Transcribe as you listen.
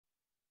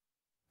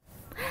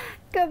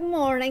Good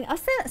morning. Oh,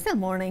 still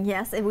morning,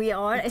 yes, we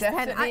are. It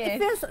definitely it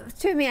feels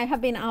to me, I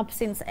have been up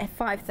since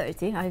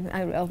 5:30.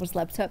 I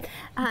overslept, so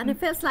and it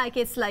feels like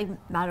it's like,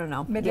 I don't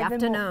know, middle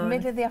of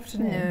the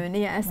afternoon.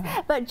 Yes.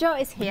 Right. But Jo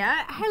is here.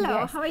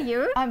 Hello, yes. How are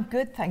you? I'm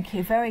good, thank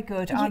you. Very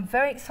good. I'm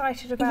very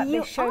excited about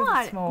this show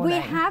this morning.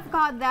 We have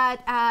got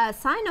that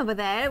sign over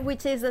there,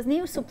 which is a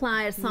new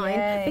supplier sign.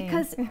 Yay.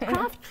 Because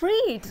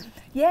Craftreat.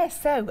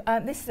 Yes, so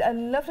this is a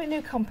lovely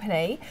new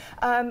company.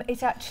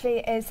 It actually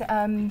is.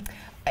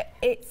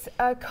 It's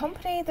a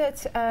company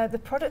that the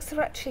products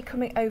are actually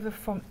coming over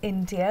from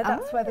India.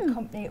 That's where the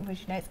company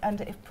originates.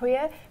 And if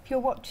Priya, if you're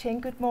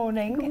watching, good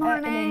morning. Good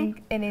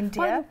morning. In India.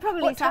 Well,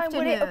 probably what time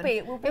afternoon. will it be?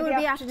 It will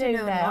be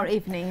afternoon or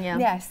evening, yeah.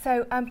 Yes,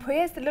 so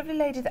Priya is the lovely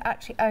lady that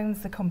actually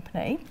owns the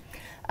company.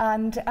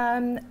 And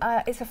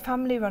it's a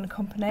family-run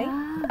company,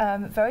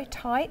 very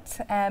tight.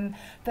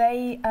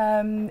 They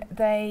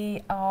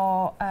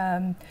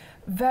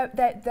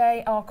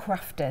are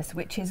crafters,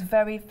 which is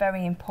very,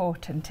 very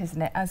important,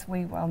 isn't it, as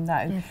we well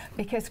know. Yes.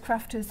 Because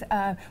crafters,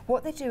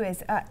 what they do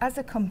is, as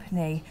a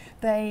company,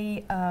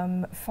 they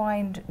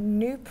find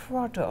new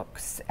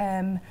products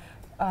and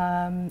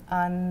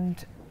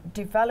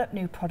develop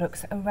new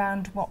products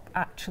around what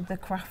actually the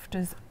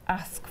crafters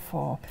ask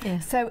for.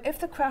 Yes. So if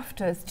the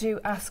crafters do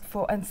ask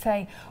for and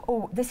say,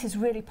 oh, this is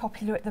really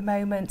popular at the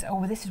moment,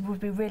 or this would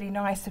be really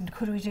nice, and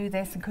could we do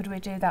this and could we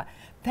do that,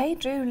 they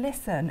do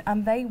listen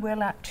and they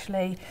will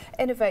actually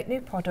innovate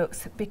new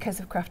products because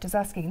of crafters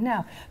asking.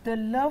 Now, the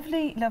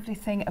lovely, lovely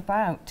thing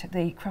about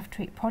the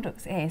Craftreat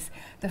products is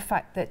the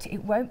fact that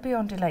it won't be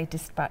on delayed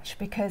dispatch,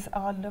 because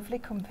our lovely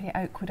company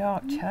Oakwood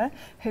Archer,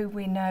 who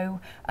we know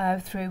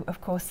through,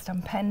 of course,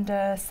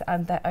 Stampendous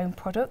and their own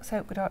products,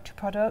 Oakwood Archer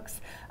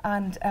products,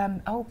 and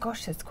oh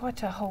gosh, there's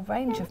quite a whole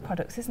range of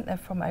products, isn't there,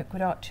 from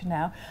Oakwood Archer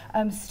now.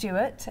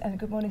 Stuart, and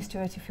good morning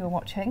Stuart if you're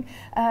watching,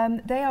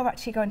 they are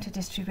actually going to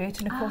distribute,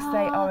 and of course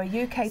they are a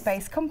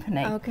UK-based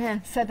company.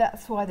 Okay. So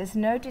that's why there's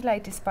no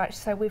delayed dispatch,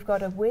 so we've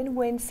got a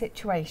win-win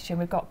situation.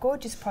 We've got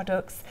gorgeous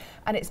products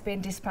and it's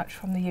been dispatched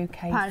from the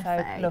UK.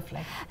 Perfect. So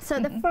lovely. So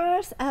the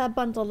first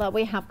bundle that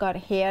we have got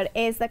here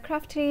is the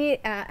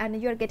Craftreat,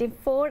 and you're getting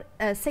 4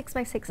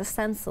 6x6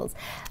 stencils.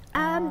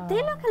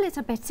 They look a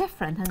little bit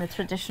different than the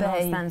traditional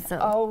stencil.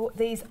 Oh,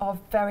 these are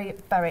very,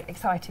 very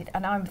excited,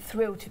 and I'm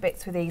thrilled to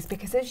bits with these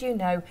because, as you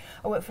know,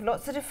 I work for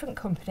lots of different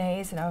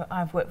companies, and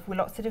I've worked with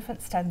lots of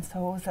different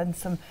stencils and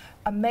some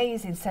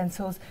amazing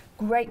stencils,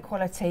 great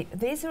quality.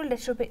 These are a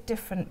little bit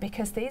different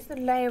because these are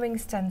layering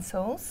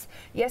stencils.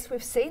 Yes,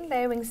 we've seen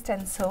layering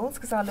stencils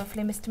because our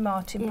lovely Mr.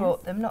 Martin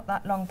brought them not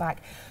that long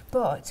back.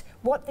 But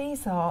what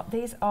these are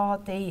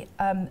the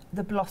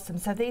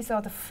blossoms. So these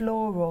are the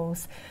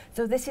florals.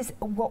 So this is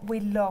what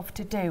we love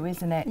to do,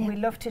 isn't it? Yeah. We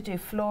love to do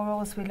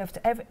florals. We love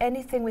to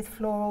anything with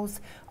florals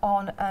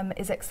on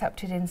is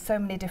accepted in so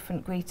many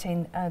different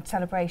greeting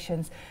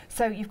celebrations.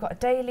 So you've got a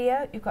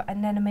dahlia, you've got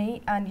anemone,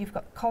 and you've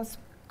got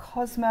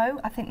Cosmo,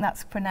 I think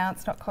that's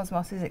pronounced, not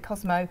Cosmos, is it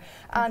Cosmo,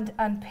 and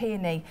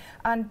peony.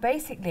 And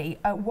basically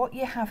what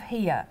you have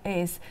here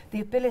is the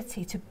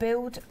ability to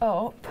build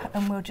up,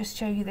 and we'll just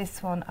show you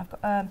this one. I've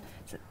got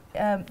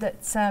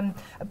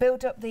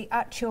build up the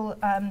actual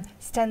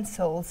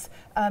stencils.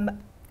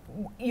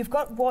 You've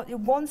got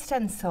one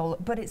stencil,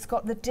 but it's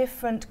got the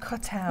different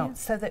cutouts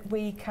so that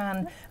we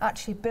can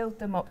actually build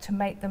them up to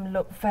make them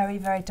look very,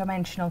 very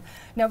dimensional.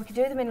 Now, we can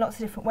do them in lots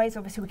of different ways.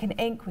 Obviously, we can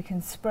ink, we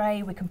can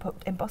spray, we can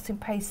put embossing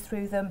paste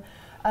through them,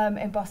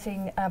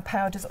 embossing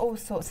powders, all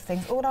sorts of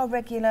things. All our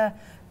regular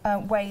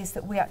ways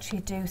that we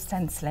actually do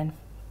stenciling.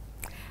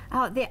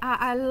 Oh,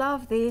 I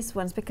love these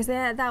ones because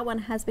that one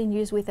has been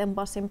used with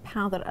embossing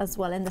powder as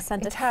well in the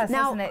centre. It has,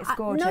 now, hasn't it? It's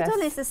gorgeous. Not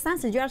only is the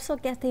stencil, you're also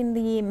getting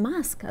the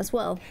mask as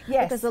well.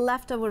 Yes. Because the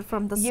leftover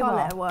from the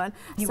solid one.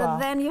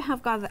 Then you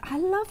have got I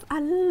love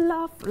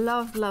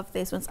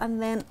these ones.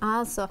 And then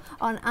also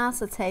on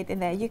acetate in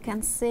there, you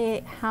can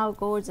see how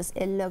gorgeous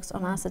it looks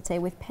on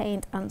acetate with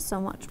paint and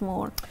so much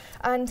more.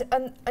 And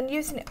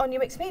using it on your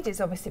mixed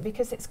medias, obviously,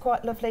 because it's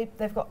quite lovely.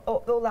 They've got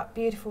all that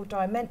beautiful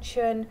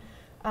dimension.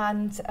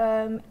 And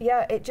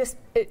yeah, it just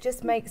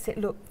makes it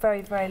look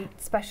very, very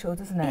special,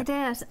 doesn't it? It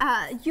is.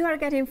 You are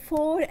getting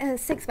 4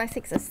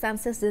 6x6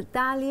 stencils: the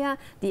dahlia,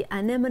 the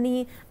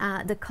anemone,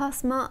 the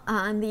cosmo,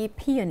 and the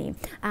peony.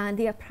 And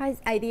the price,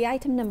 the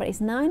item number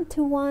is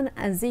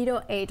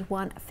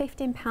 921081,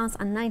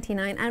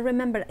 £15.99. And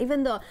remember,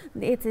 even though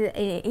it's an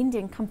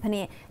Indian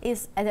company,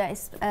 is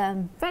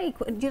very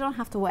quick. You don't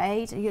have to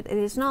wait.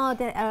 It's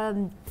not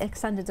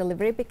extended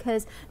delivery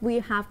because we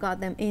have got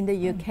them in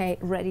the UK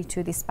ready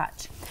to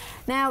dispatch.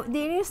 Now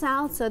there is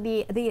also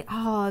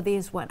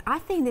this one. I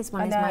think this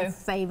one is my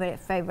favorite.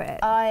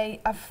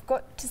 I've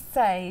got to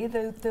say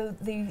the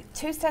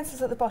 2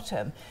 stencils at the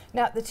bottom.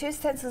 Now the 2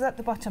 stencils at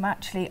the bottom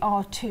actually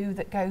are 2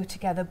 that go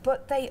together,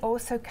 but they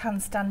also can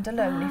stand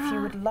alone if you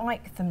would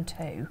like them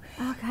to.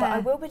 Okay. But I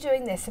will be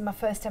doing this in my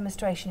first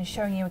demonstration and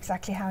showing you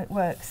exactly how it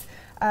works.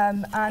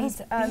 And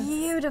it's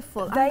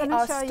beautiful. They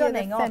are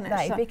stunning, aren't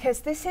they?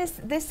 Because this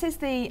is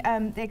the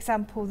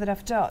example that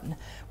I've done,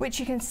 which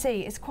you can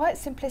see is quite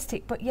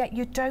simplistic, but yet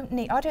you don't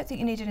need. I don't think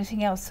you need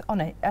anything else on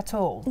it at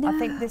all. No. I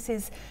think this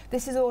is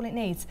all it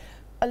needs.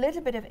 A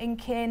little bit of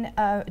inking,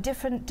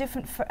 different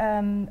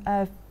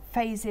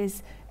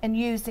phases, and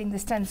using the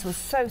stencils.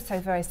 So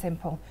very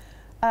simple.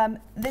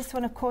 This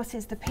one, of course,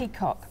 is the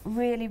peacock.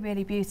 Really,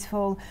 really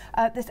beautiful.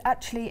 There's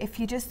actually, if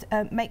you just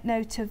make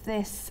note of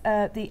this,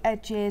 the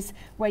edges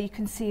where you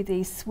can see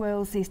these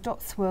swirls, these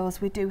dot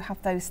swirls, we do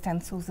have those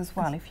stencils as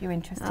well, if you're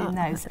interested in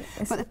those.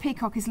 But the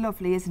peacock is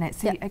lovely, isn't it?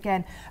 So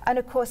again, and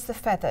of course the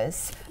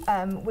feathers.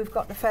 We've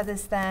got the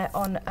feathers there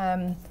on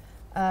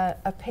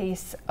a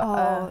piece.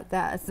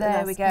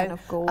 There we go. Kind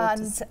of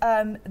gorgeous.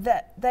 And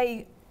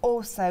they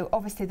also,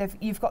 obviously,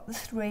 you've got the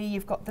 3,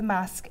 you've got the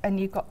mask, and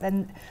you've got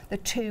then the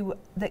 2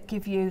 that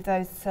give you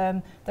those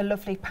the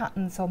lovely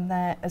patterns on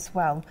there as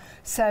well.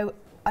 So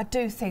I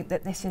do think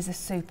that this is a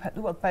super.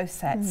 Well, both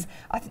sets.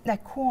 I think they're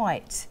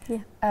quite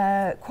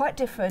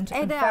different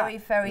and very,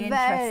 very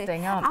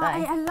interesting, aren't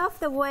they? I love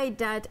the way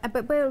that.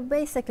 But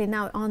basically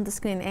now on the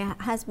screen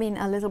it has been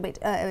a little bit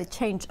a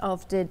change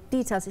of the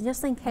details,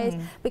 just in case,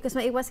 because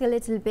it was a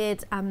little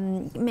bit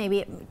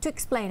maybe to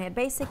explain it.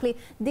 Basically,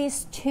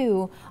 these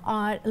 2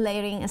 are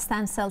layering a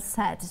stencil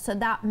set, so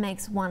that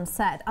makes one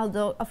set.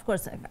 Although, of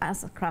course,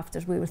 as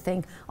crafters, we would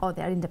think, oh,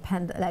 they're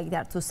independent, like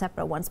they're 2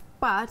 separate ones.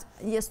 But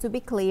just to be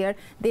clear,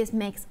 this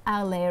makes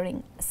a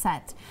layering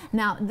set.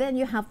 Now, then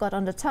you have got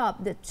on the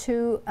top the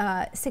 2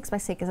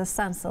 6x6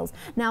 stencils.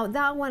 Now,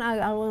 that one I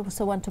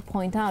also want to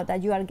point out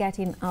that you are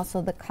getting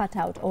also the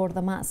cutout or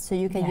the mask, so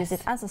you can use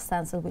it as a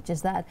stencil, which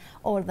is that,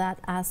 or that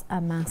as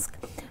a mask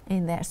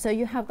in there. So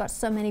you have got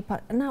so many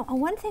parts. Now,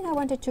 one thing I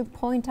wanted to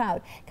point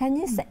out, can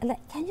you see the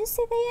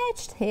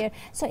edge here?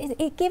 So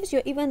it gives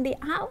you even the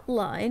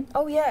outline.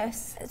 Oh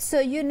yes. So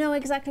you know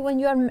exactly when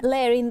you are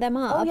layering them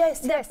up. Oh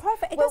yes, they're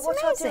perfect. Well,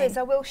 what I'll do is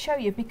I will show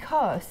you,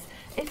 because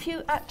if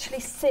you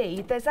actually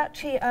see, there's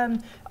actually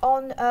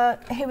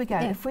here we go.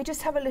 If we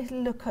just have a little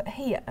look at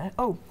here.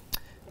 Oh,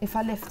 if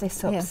I lift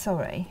this up,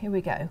 sorry, here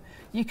we go.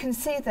 You can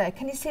see there,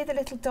 can you see the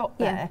little dot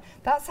there?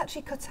 That's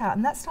actually cut out,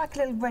 and that's like a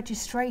little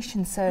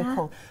registration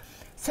circle.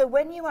 So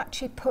when you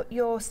actually put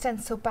your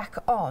stencil back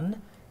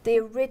on the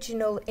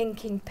original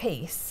inking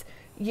piece,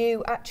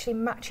 you actually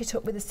match it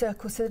up with a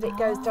circle so that it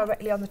goes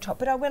directly on the top.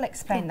 But I will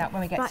explain that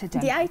when we get to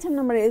demo. The item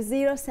number is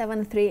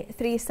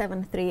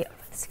 073373.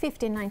 It's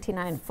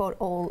 $15.99 for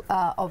all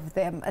of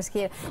them as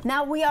here.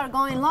 Now we are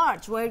going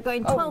large. We're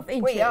going 12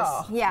 inches. We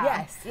are.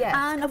 Yeah. Yes.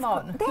 And come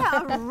on. They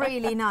are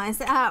really nice.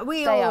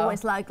 We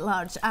always like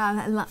large,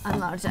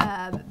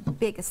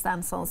 big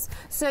stencils.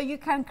 So you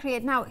can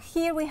create. Now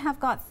here we have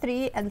got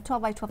 3 and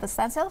 12 by 12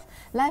 stencils.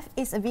 Life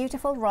is a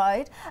beautiful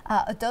ride,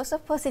 a dose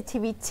of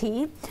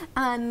positivity,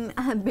 and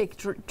a big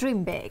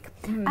dream big.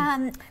 They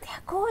are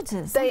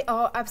gorgeous. They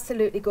are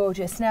absolutely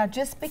gorgeous. Now,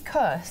 just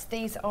because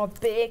these are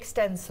big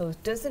stencils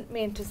doesn't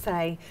mean to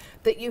say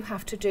that you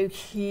have to do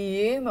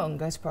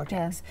humongous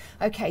projects.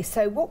 Okay,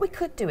 so what we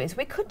could do is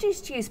we could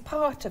just use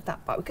part of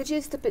that bike. We could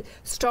use the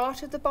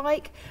start of the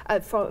bike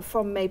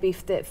from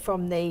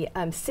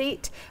the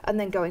seat, and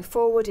then going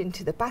forward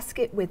into the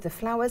basket with the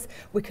flowers.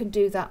 We can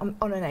do that on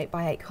an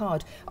 8x8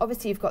 card.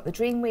 Obviously, you've got the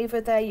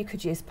Dreamweaver there. You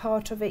could use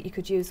part of it. You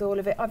could use all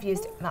of it. I've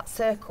used that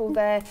circle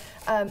there,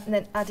 and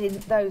then add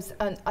in those.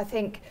 And I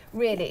think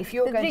really, if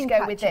you're going to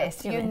go with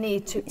this, you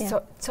need to.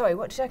 Sorry,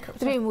 what did I call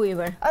it?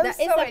 Dreamweaver. Oh,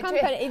 sorry.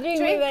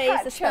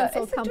 Dreamweaver is a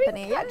stencil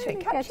company. It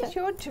catches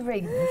your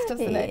dreams,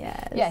 doesn't it?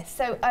 Yes.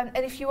 So, and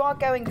if you are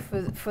going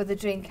for the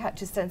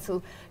Dreamcatcher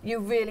stencil, you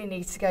really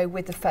need to go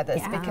with the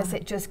feathers, because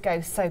it just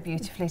goes so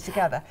beautifully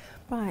together.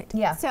 Right.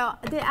 Yeah. So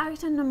the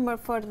item number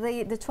for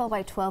the 12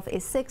 by 12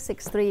 is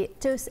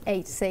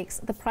 663,286.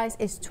 The price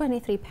is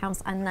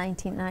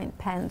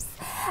 £23.99.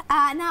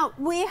 Now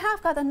we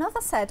have got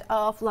another set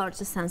of large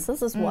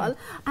stencils as well,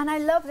 and I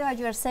love what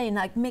you are saying,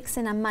 like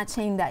mixing and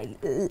matching,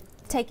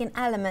 taking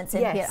elements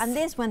in here, and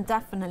this one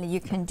definitely you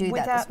can do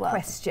that as well.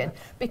 Without question,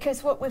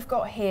 because what we've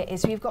got here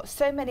is we've got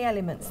so many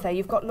elements there.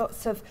 You've got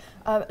lots of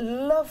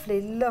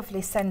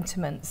lovely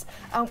sentiments.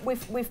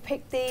 We've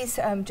picked these.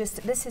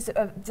 This is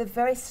the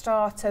very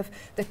start of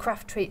the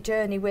Craftreat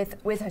journey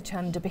with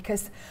Hochanda,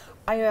 because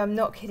I am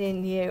not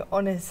kidding you,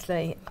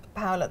 honestly,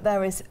 Paola.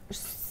 There is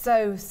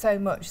so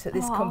much that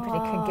this company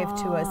can give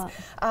to us,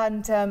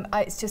 and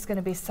it's just going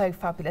to be so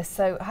fabulous.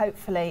 So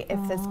hopefully, if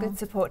there's good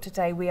support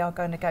today, we are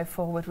going to go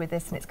forward with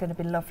this, and it's going to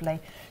be lovely.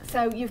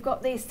 So you've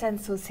got these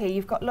stencils here.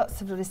 You've got lots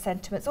of little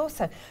sentiments.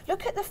 Also,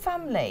 look at the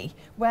family,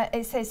 where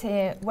it says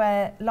here,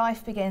 where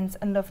life begins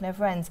and love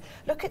never ends.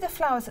 Look at the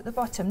flowers at the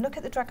bottom. Look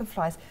at the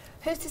dragonflies.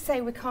 Who's to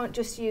say we can't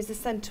just use the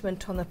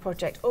sentiment on the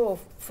project, or,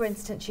 for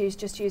instance,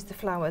 just use the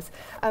flowers?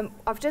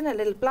 I've done a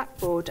little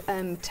blackboard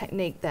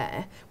technique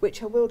there,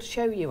 which I will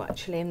show you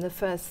actually in the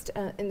first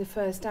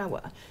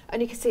hour,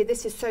 and you can see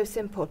this is so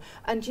simple.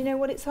 And do you know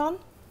what it's on?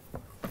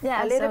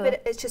 Yeah, a little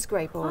bit. It's just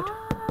grey board.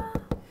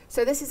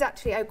 So this is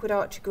actually Oakwood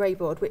Archer grey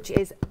board, which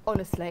is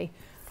honestly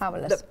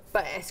Fabulous. the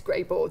best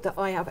grey board that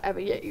I have ever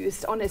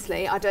used.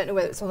 Honestly, I don't know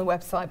whether it's on the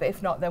website, but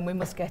if not, then we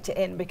must get it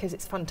in because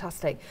it's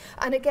fantastic.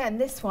 And again,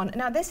 this one,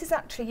 now this is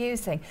actually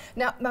using,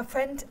 now my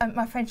friend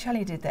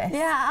Shelley did this.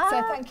 Yeah. So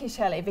thank you,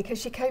 Shelley,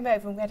 because she came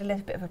over and we had a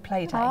little bit of a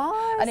play day.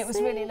 Oh, and it was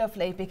really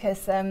lovely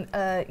because,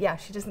 yeah,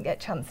 she doesn't get a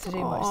chance to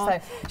do much.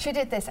 So she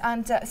did this,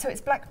 and so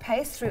it's black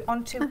paste through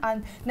onto,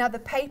 and now the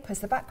papers,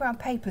 the background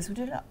papers, we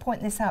did not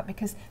point this out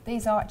because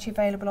these are actually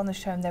available on the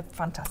show and they're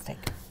fantastic.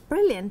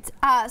 Brilliant.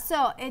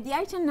 So the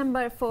item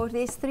number for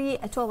these three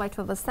 12 by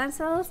 12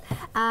 stencils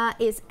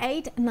is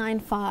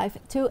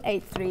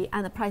 895283,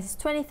 and the price is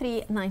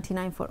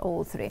 $23.99 for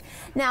all three.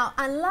 Now,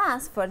 and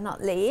last but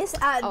not least,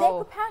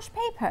 decoupage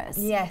papers.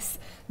 Yes.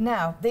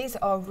 Now, these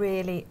are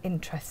really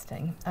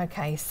interesting.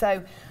 Okay,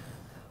 so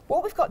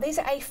what we've got, these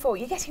are A4.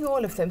 You're getting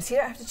all of them, so you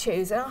don't have to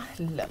choose. Oh, I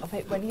love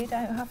it when you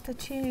don't have to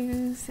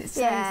choose. It's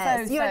so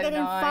you're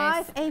getting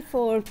nice. 5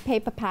 A4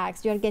 paper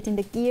packs. You're getting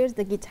the gears,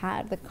 the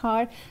guitar, the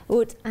car,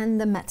 wood,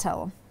 and the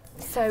metal.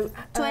 So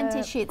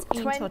 20 sheets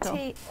in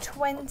total.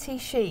 20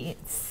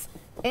 sheets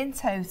in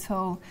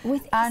total,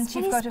 and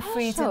you've got a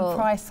freedom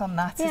price on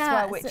that as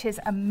well, which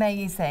is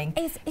amazing.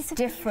 It's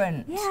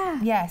different. Yeah.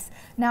 Yes.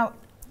 Now,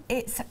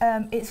 it's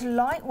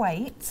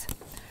lightweight.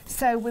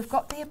 So we've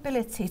got the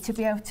ability to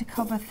be able to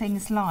cover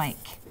things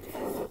like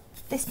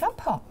this plant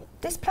pot.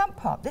 This plant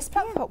pot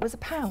was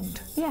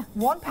 £1. Yeah.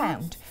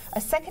 £1.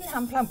 A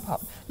second-hand plant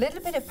pot. Little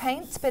bit of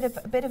paint, a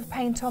bit of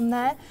paint on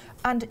there,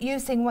 and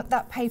using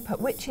that paper,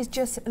 which is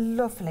just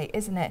lovely,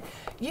 isn't it?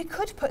 You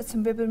could put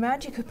some ribbon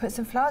around, you could put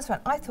some flowers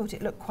around. I thought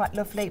it looked quite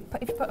lovely.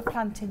 But if you put a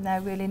plant in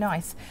there, really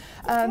nice.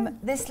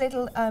 This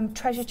little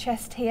treasure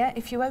chest here,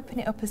 if you open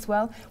it up as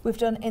well, we've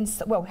done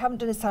well, we haven't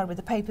done inside with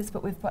the papers,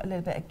 but we've put a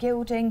little bit of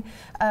gilding,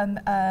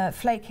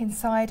 flake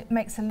inside.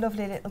 Makes a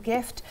lovely little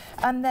gift.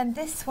 And then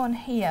this one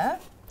here.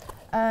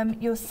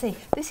 You'll see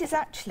this is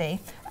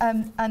actually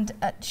and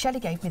Shelley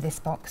gave me this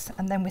box,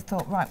 and then we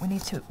thought, right, we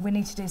need to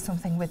do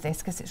something with this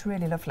because it's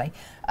really lovely,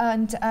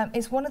 and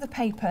it's one of the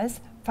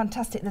papers.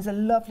 Fantastic. There's a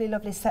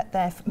lovely set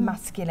there for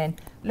masculine.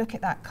 Look at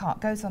that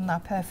card, goes on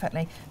there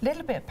perfectly.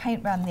 Little bit of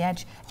paint around the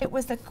edge. It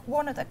was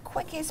one of the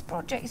quickest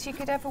projects you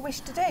could ever wish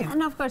to do.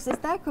 And of course, it's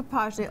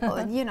decoupage,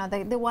 you know,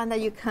 the one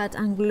that you cut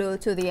and glue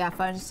to the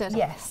furniture.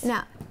 Yes.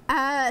 Now,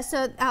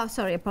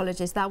 sorry,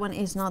 apologies. That one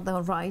is not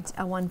the right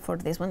one for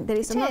this one. There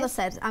is another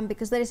set,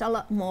 because there is a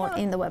lot more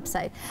in the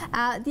website.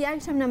 The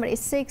item number is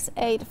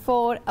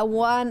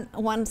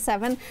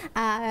 684117.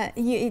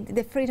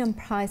 The freedom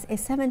price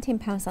is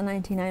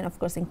 £17.99. Of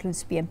course,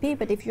 includes P&P.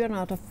 But if you're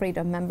not a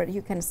freedom member,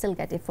 you can still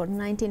get it for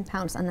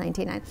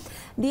 £19.99.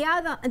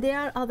 There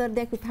are other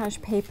decoupage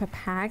paper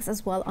packs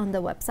as well on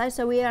the website.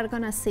 So we are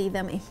gonna see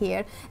them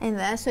here and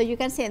there. So you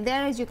can see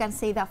there, as you can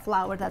see, the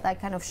flower that I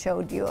kind of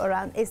showed you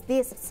around is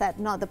this set,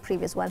 not the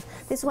previous one.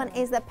 This one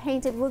is the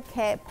painted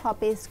bouquet,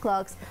 poppies,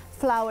 clocks,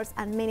 flowers,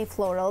 and mini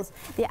florals.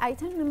 The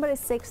item number is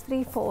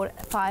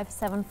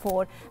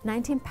 634574,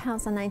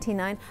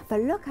 £19.99.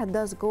 But look at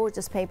those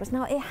gorgeous papers.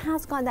 Now it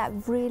has got that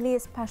really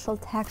special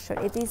texture.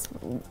 It's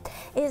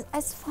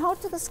hard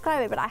to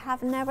describe it, but I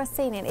have never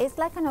seen it. It's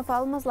like kind of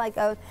almost like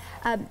a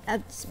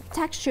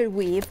texture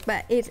weave,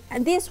 but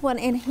this one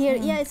in here,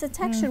 it's a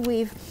texture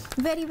weave,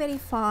 very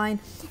fine.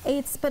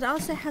 But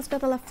also has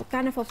got a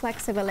kind of a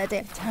flexibility.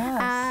 It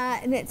has.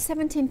 And it's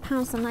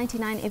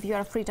 £17.99 if you're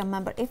a freedom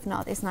member. If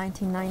not, it's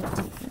 £19.99.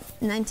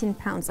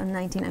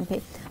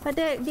 But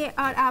they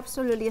are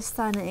absolutely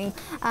stunning.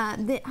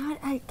 It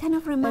kind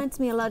of reminds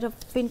me a lot of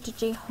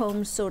vintagey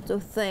home sort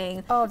of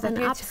thing. Oh, they're and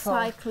beautiful.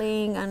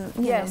 Upcycling and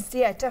yeah,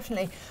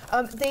 definitely.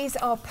 These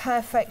are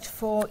perfect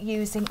for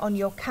using on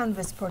your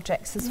canvas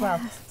projects as well.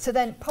 So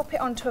then pop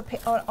it onto an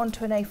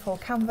A4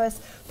 canvas,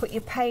 put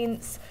your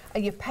paints,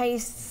 your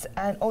pastes,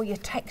 and all your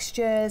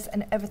textures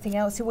and everything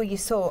else. Well, you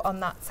saw on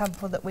that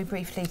sample that we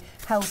briefly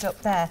held up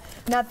there.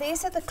 Now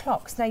these are the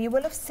clocks. Now you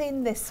will have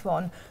seen this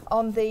one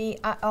on the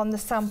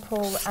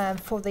sample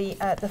for the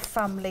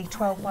family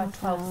 12 by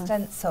 12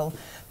 stencil.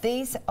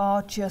 These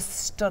are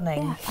just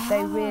stunning.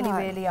 They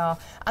really are.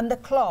 And the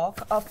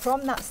clock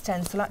from that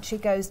stencil actually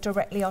goes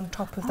directly on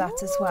top of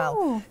that as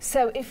well.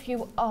 So if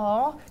you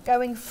are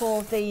going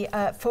for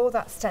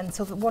that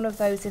stencil, one of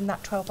those in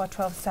that 12 by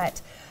 12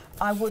 set,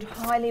 I would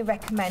highly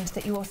recommend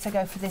that you also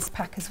go for this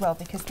pack as well,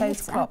 because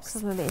those clocks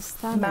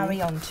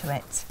marry onto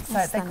it.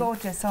 So they're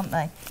gorgeous, aren't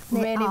they?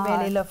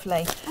 Really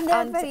lovely. And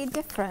they're very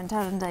different,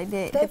 aren't they?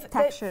 The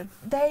texture.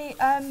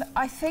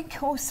 I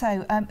think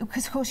also,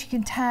 because of course you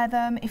can tear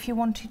them if you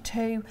wanted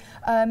to.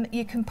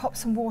 You can pop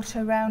some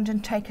water around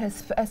and take a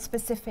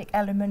specific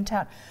element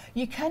out.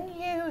 You can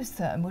use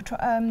them. We're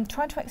trying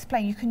to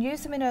explain. You can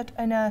use them in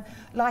a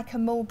like a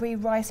mulberry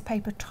rice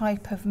paper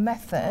type of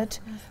method,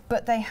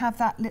 but they have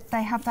that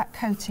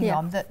coating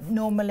on that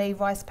normally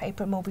rice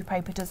paper and mulberry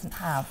paper doesn't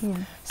have.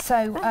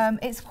 So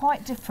it's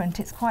quite different.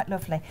 It's quite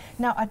lovely.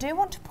 Now I do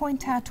want to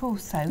point out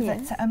also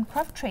that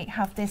Craftreat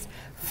have this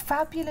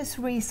fabulous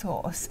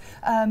resource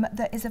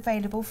that is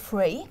available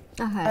free.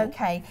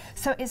 Okay,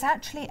 so it's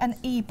actually an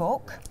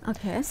ebook.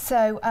 Okay.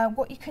 So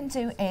what you can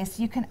do is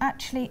you can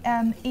actually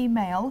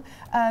email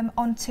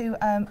onto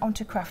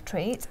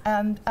Craftreat,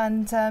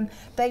 and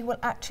they will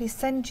actually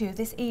send you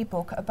this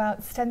ebook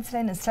about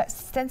stenciling and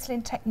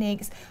stenciling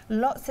techniques,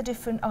 lots of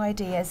different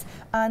ideas,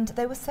 and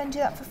they will send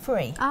you that for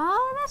free.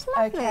 Oh, that's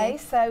lovely. Okay,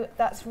 so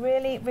that's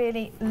really,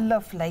 really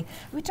lovely.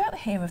 We don't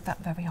hear of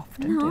that very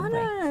often, do we?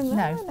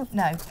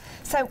 No.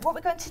 So what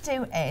we're going to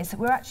do is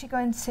we're actually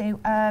going to,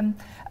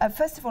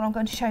 first of all, I'm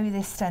going to show you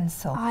this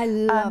stencil. I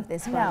love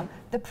this one. Now,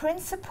 the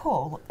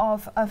principle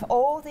of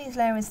all these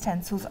layering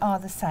stencils are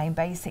the same,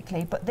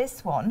 basically, but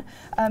this one,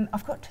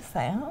 I've got to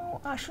say,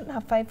 I shouldn't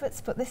have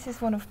favourites, but this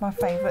is one of my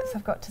favourites,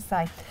 I've got to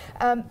say,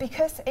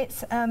 because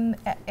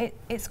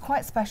it's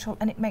quite special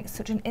and it makes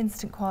such an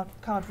instant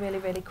card really,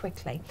 really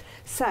quickly.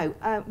 So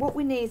what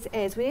we need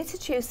is we need to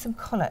choose some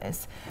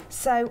colours.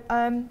 So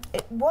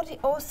what it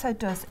also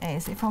does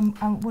is, if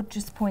I would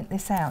just point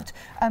this out,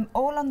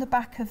 all on the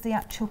back of the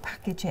actual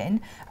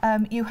packaging,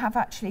 you have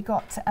actually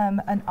got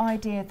an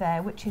idea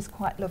there, which is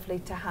quite lovely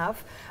to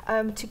have,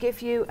 to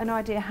give you an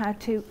idea how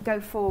to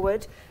go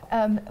forward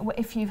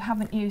if you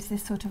haven't used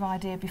this sort of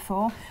idea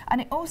before.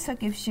 And it also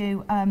gives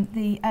you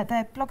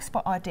their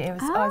blogspot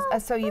ideas,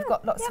 so you've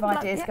got lots of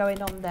ideas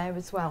going on there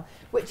as well,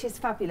 which is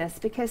fabulous,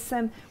 because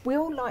we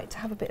all like to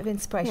have a bit of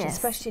inspiration,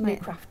 especially new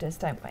crafters,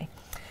 don't we?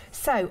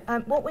 So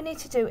what we need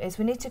to do is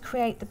we need to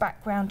create the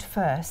background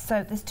first.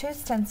 So there's 2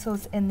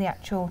 stencils in the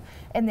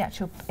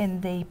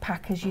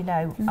pack, as you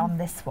know, on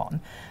this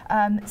one.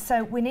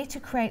 So we need to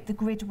create the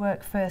grid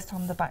work first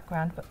on the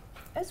background. But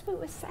as we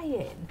were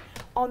saying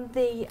on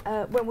the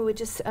when we were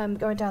just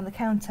going down the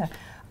counter,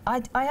 I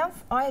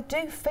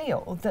do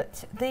feel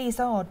that these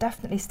are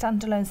definitely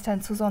standalone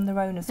stencils on their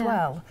own as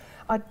well.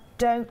 I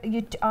don't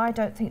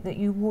think that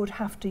you would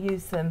have to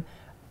use them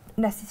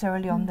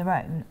necessarily on their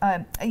own,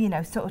 you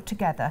know, sort of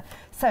together.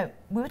 So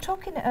we were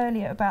talking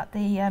earlier about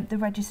the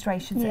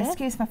registrations.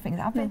 Excuse my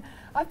fingers.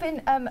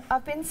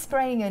 I've been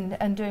spraying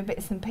and doing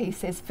bits and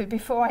pieces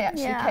before I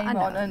actually came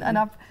on, and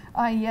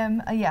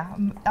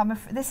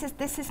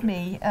this is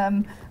me,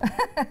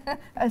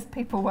 as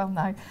people well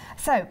know.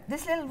 So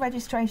this little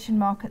registration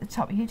mark at the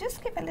top, you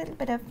just give a little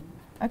bit of.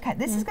 Okay,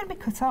 this is going to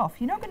be cut off.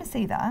 You're not going to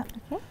see that.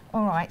 Okay.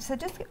 All right, so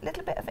just a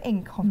little bit of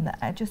ink on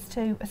there, just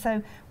to,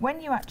 so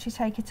when you actually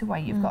take it away,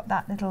 you've got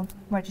that little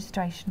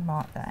registration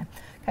mark there.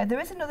 Okay,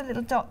 there is another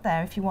little dot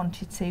there if you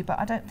wanted to, but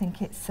I don't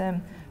think it's,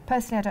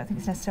 personally I don't think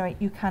it's necessary.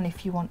 You can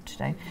if you want to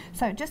do.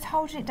 So just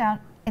holding it down,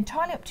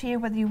 entirely up to you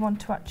whether you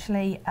want to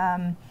actually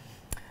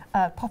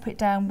pop it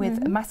down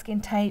with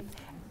masking tape.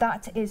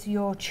 That is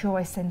your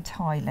choice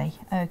entirely.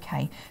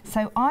 Okay,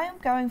 so I am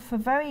going for a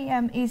very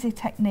easy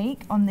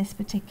technique on this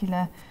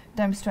particular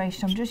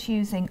demonstration. I'm just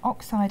using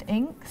oxide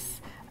inks,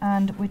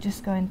 and we're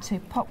just going to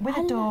pop with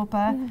a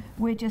dauber.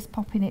 We're just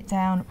popping it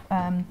down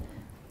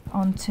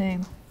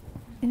onto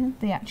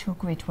the actual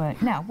grid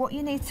work. Now, what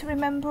you need to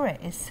remember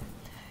is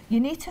you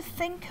need to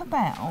think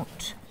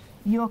about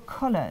your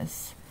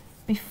colours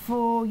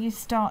before you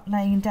start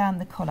laying down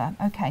the colour.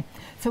 Okay,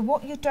 so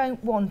what you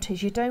don't want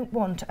is you don't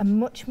want a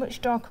much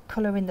darker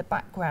colour in the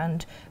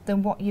background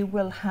than what you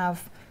will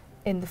have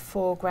in the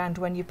foreground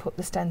when you put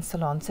the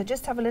stencil on. So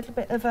just have a little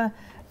bit of a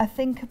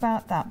think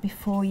about that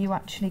before you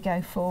actually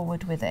go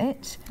forward with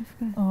it.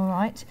 All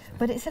right,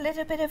 but it's a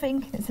little bit of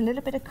ink, it's a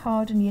little bit of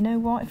card, and you know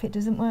what, if it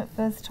doesn't work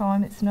first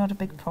time, it's not a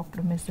big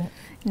problem, is it?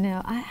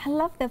 No, I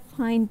love the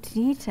fine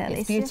detail.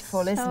 It's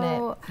beautiful, isn't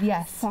it?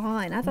 Yes.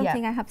 Fine. I don't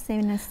think I have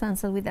seen a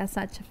stencil with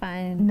such a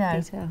fine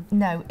detail.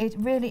 No, it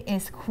really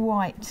is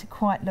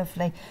quite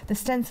lovely. The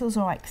stencils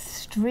are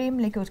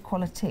extremely good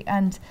quality,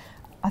 and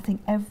I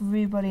think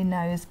everybody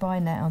knows by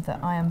now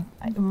that I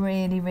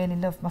really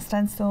love my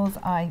stencils.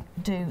 I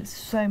do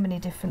so many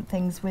different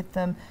things with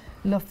them,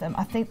 love them.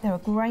 I think they're a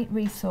great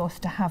resource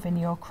to have in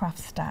your craft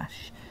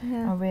stash.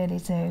 I really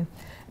do.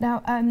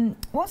 Now,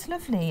 what's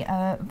lovely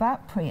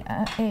about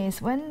Priya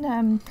is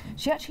when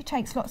she actually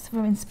takes lots of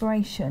her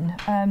inspiration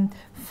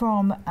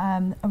from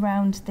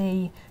around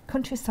the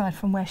countryside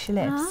from where she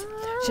lives.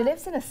 She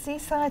lives in a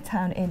seaside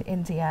town in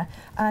India,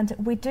 and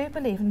we do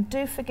believe, and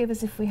do forgive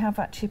us if we have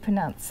actually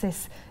pronounced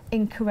this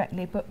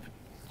incorrectly, but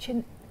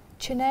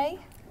Chennai?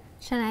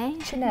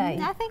 Chennai.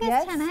 I think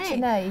it's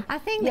Chennai. I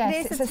think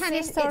there's a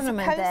tennis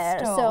tournament there.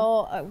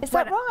 So is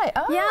that right?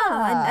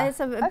 Yeah, and it's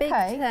a big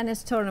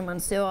tennis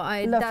tournament. So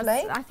I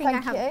think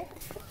I have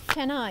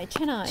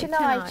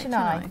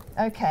Chennai.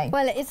 Okay.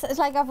 Well, it's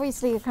like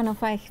obviously kind of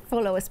like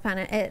follow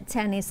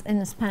tennis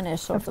in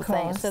Spanish sort of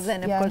thing. So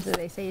then of course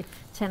they say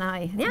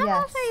Chennai.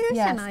 Yeah,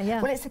 Chennai.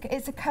 Yeah. Well,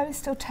 it's a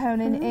coastal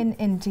town in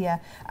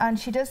India, and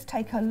she does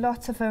take a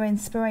lot of her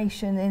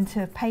inspiration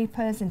into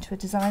papers, into her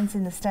designs,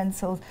 in the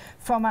stencils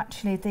from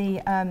actually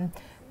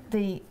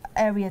the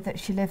area that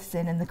she lives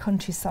in the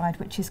countryside,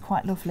 which is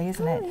quite lovely,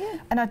 isn't it? Yeah.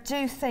 And I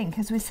do think,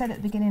 as we said at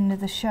the beginning of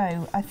the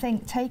show, I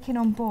think taking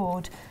on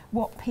board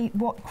what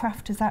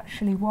crafters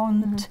actually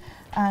want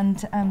and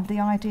the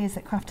ideas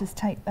that crafters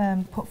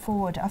put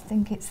forward, I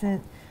think it's a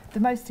the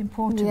most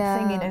important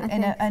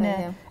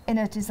thing in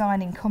a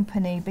designing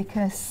company,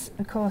 because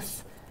of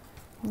course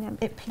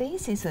it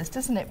pleases us,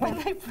 doesn't it, when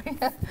they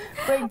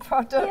bring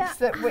products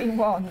that we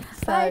want.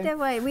 So by the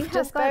way, we have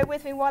just bear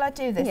with me while I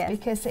do this,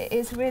 because it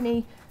is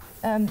really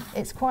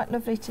it's quite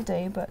lovely to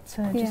do, but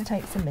it just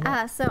takes a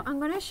minute. So I'm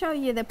going to show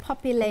you the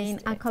Poppy Lane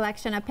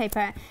collection of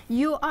paper.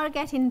 You are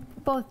getting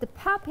both the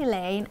Poppy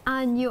Lane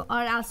and you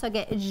are also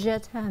getting Je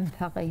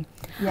Channon.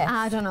 Yes.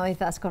 I don't know if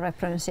that's correct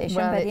pronunciation,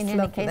 well, but in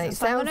any case,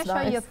 so I'm going to show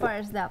nice. you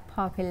first the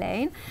Poppy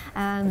Lane.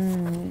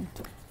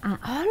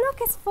 Oh,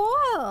 look, it's full.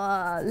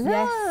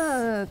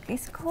 Look,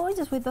 it's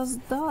gorgeous with those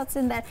dots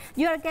in there.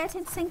 You are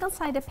getting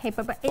single-sided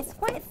paper, but it's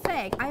quite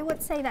thick. I would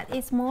say that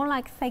it's more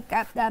like thick.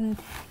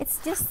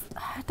 It's just,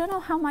 I don't know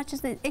how much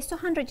is it. It's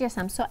 200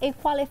 GSM, so it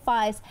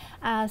qualifies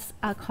as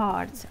a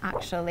card,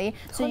 actually.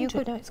 So you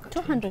could,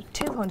 200.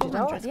 200,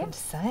 I was going to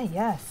say,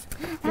 yes.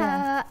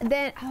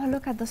 Then, oh,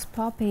 look at those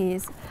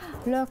poppies.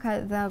 Look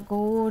at the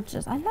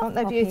gorgeous. I love Aren't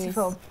they poppies.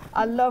 beautiful?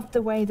 I love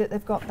the way that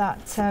they've got that,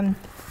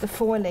 the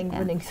foiling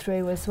running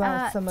through as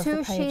well, some of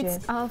the pages. 2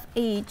 sheets of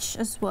each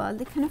as well.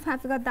 They kind of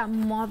have got that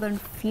modern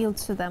feel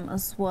to them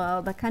as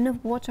well. The kind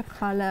of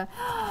watercolor.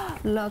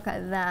 Look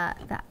at that.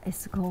 That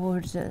is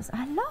gorgeous.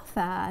 I love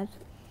that.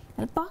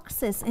 The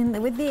boxes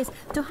with these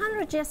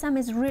 200 GSM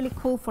is really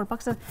cool for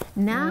boxes.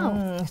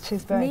 Now, it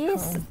is very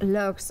this cool.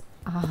 looks.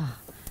 Oh,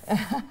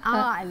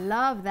 I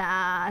love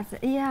that.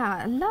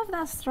 Yeah, I love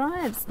that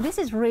stripes. This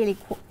is really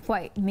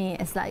quite me.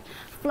 It's like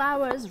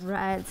flowers,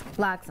 reds,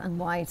 blacks and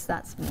whites.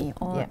 That's me.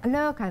 Oh,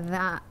 look at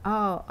that.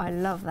 Oh, I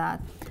love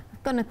that. I'm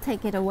gonna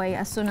take it away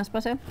as soon as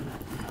possible.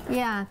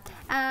 Yeah,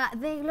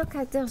 they look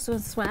at those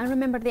as well. I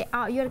remember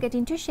you're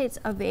getting 2 sheets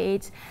of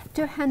each,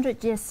 200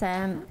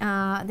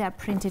 GSM. They're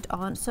printed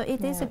on, so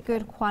it is a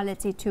good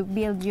quality to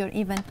build your,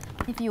 even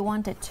if you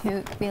wanted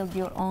to build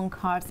your own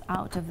cards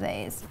out of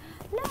these.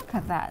 Look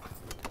at that.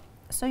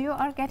 So you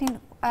are getting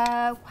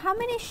how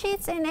many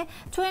sheets in it?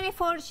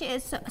 24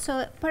 sheets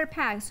so per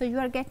pack. So you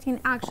are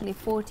getting actually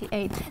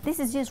 48. This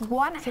is just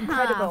one half.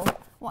 Incredible.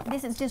 Well,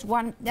 this is just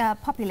one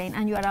Poppy Lane,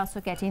 and you are also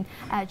getting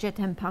Je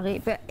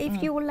Channon. But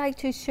if you would like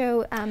to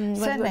show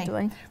what you're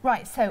doing.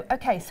 Right. So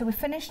so we're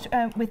finished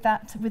with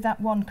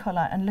that one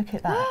colour, and look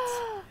at that.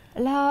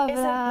 Love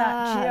Isn't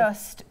that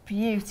just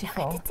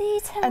beautiful? Look at the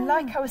detail. And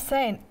like I was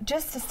saying,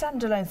 just a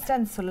standalone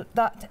stencil,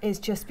 that is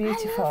just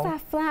beautiful. I love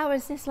that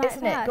flowers just like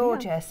Isn't it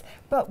gorgeous?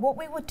 But what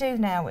we would do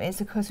now is,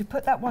 because we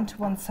put that one to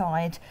one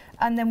side,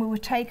 and then we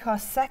would take our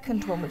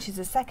second one, which is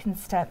the second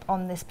step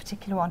on this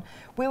particular one.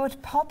 We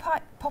would pop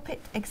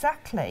it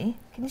exactly.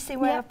 Can you see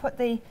where I've put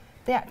the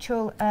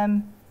actual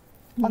on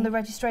the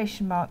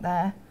registration mark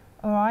there?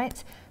 All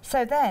right.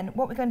 So then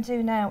what we're going to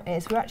do now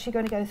is we're actually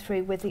going to go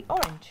through with the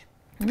orange.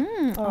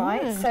 All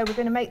right, so we're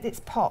going to make this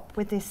pop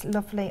with this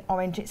lovely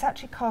orange. It's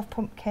actually carved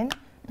pumpkin,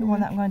 the one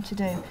that I'm going to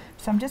do.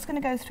 So I'm just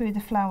going to go through the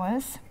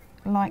flowers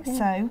like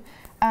so.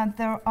 And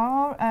there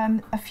are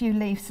a few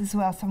leaves as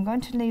well, so I'm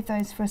going to leave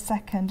those for a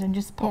second and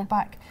just pop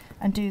back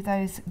and do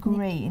those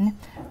green.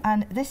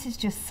 And this is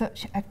just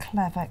such a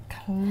clever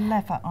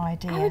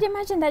idea. I would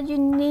imagine that you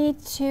need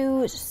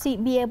to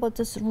be able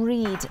to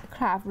read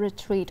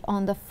Craftreat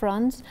on the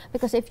front,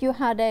 because if you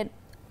had it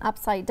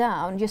upside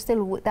down, you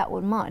still that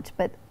would match,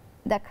 but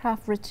the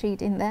Craftreat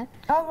in there.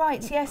 Oh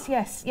right, yes,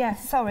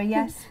 sorry,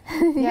 yes.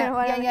 Yeah,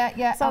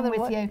 I'm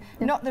with you.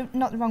 Not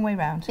the wrong way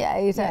round. Yeah,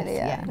 exactly.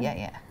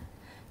 Yes,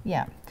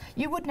 yeah.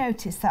 You would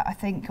notice that, I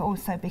think,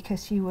 also,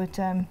 because you would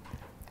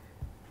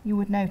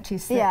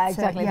notice that. Yeah,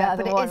 exactly.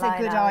 But it is a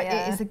good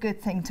it is a good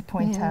thing to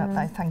point out,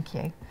 though. Thank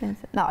you.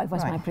 No, it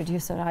was my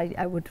producer.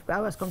 I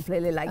was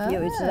completely like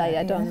you. It's like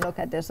I don't look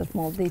at those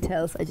small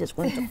details. I just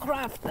want to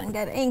craft and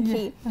get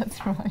inky. Yeah,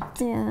 that's right.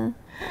 Yeah.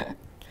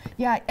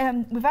 Yeah,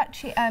 we've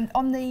actually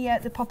on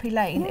the Poppy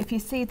Lane. If you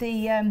see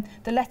the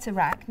letter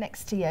rack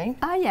next to you.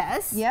 Ah,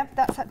 yes. Yep,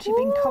 that's actually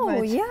been covered.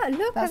 Oh, yeah,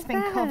 look that's at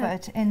been that.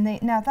 covered in the.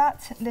 Now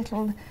that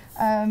little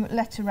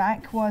letter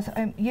rack was.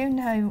 You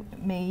know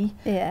me,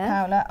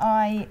 Paola.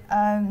 I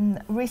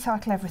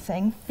recycle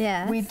everything.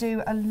 Yes. We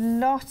do a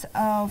lot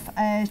of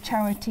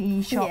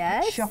charity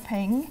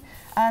shopping,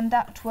 and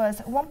that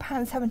was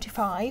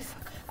 £1.75,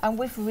 and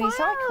we've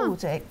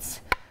recycled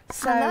it.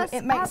 So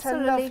it makes a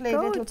lovely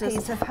little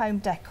piece of home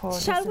decor.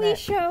 Shall we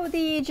show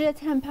the Je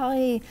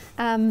Channon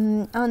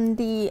on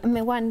the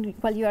one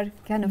while you are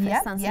kind of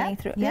stenciling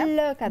through?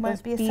 Look at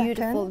those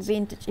beautiful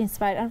vintage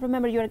inspired. And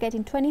remember, you are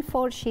getting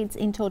 24 sheets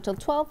in total,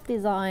 12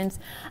 designs,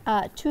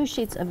 2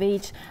 sheets of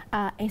each.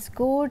 It's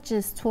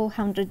gorgeous,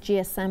 1200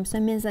 GSM. So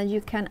it means that you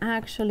can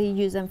actually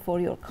use them for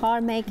your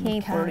card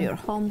making, for your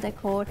home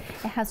decor.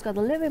 It has got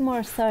a little bit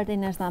more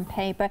sturdiness than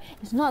paper.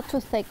 It's not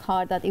too thick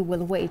hard that it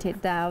will weight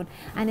it down,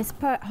 and it's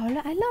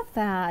I love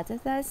that.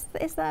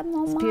 Is that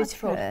Montmartre? It's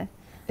beautiful.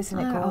 Isn't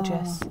it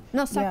gorgeous?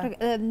 No,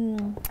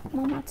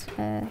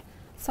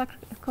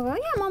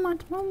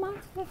 Montmartre.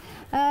 Montmartre.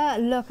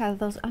 Look at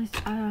those.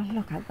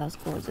 Look at those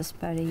gorgeous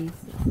berries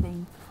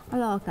thing.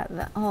 Look at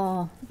that.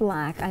 Oh,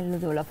 black. I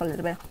do love a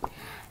little bit.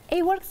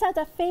 It works at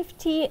a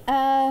 50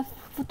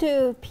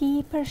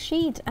 p per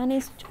sheet, and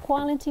it's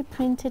quality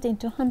printed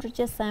into 100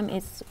 GSM.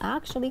 It's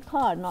actually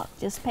card, not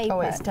just paper.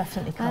 Oh, it's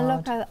definitely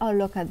card. And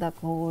look at the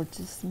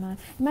gorgeous.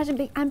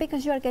 Imagine, and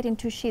because you are getting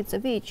 2 sheets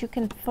of each, you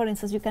can, for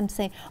instance, you can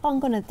say, oh, I'm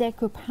going to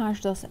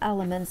decoupage those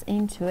elements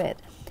into it.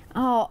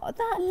 Oh,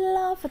 I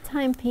love a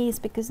timepiece,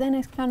 because then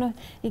it's kind of,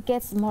 it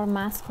gets more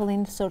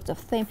masculine sort of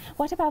theme.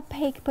 What about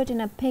putting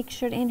a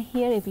picture in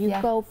here if you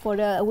go for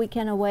a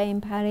weekend away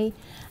in Paris?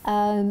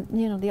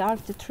 You know, the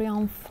Arc de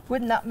Triomphe.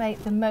 Wouldn't that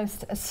make the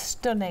most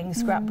stunning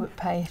scrapbook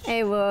page?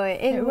 It would.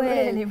 It will.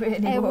 Really,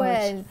 really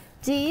would.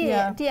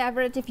 Dear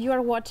Everett, if you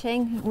are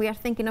watching, we are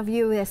thinking of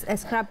you as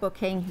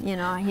scrapbooking, you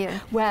know,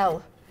 here.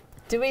 Well,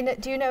 do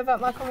you know about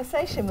my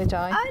conversation with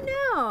Di? I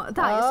know.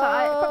 So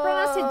I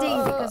pronounce it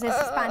Di because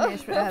it's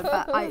Spanish,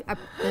 but I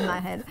in my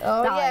head.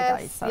 Oh,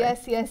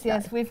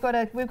 yes. We've got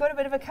a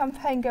bit of a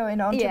campaign going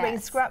on to bring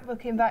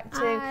scrapbooking back to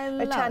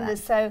Hochanda.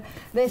 So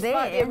this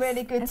might be a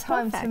really good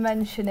time to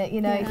mention it.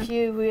 You know, if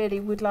you really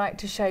would like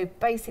to show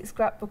basic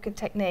scrapbooking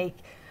technique,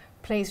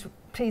 please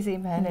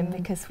email him,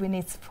 because we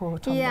need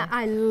support on that.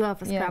 I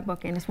love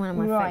scrapbooking. It's one of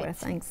my favourite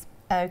things.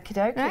 Okie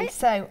dokie. Right.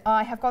 So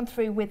I have gone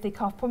through with the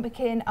Calf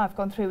Pumpkin, I've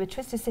gone through with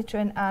Twisted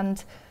Citron,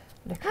 and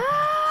look at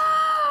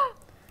that.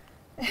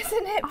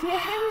 Isn't it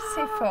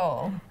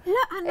beautiful?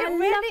 Look, and it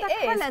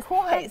really is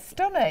quite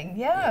stunning.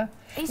 Yeah.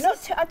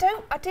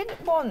 I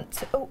didn't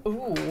want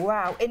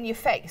wow in your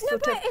face,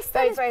 sort of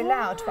very, very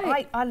loud,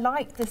 but I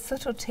like the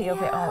subtlety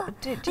of it all.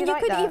 Do you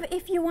like that?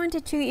 If you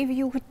wanted to, if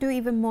you could do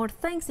even more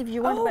things, if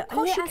you want. Of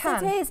course you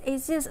can.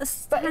 It's just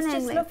stunning. But it's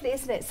just lovely,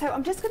 isn't it? So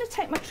I'm just going to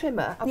take my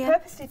trimmer. I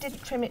purposely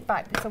didn't trim it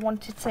back because I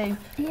wanted to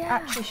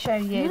actually show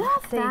you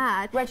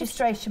the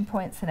registration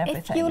points and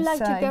everything. If you like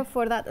to go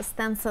for that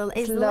stencil,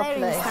 it's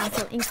layering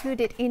stencil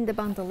included in the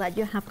bundle that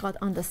you have got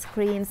on the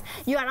screens.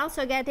 You are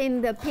also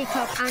getting the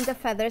peacock and the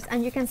feathers,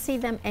 and you can see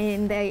them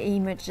in the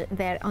image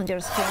there on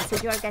your screen. So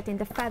you are getting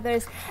the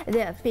feathers,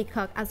 the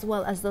peacock, as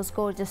well as those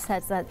gorgeous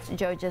sets that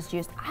Jo just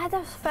used.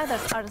 Those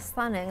feathers are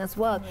stunning as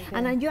well.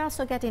 And then you're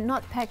also getting,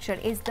 not picture,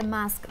 is the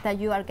mask that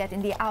you are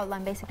getting, the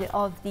outline basically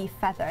of the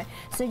feather.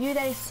 So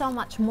there is so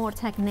much more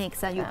techniques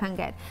that you can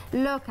get.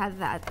 Look at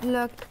that.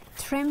 Look,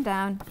 trim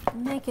down,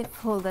 make it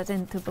folded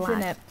into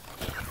black,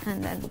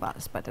 and then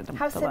spread it.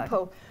 How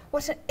simple.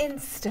 What an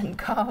instant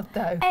card,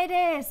 though. It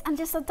is, and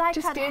just a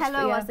die-cut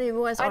hello as it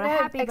was, or a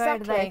happy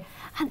birthday.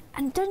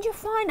 And don't you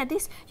find that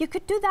you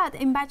could do that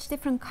in batch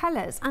different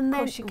colours, and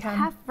then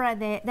have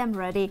them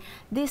ready.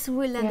 This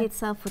will lend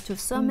itself to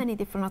so many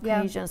different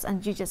occasions,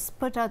 and you just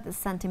put out the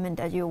sentiment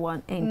that you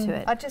want into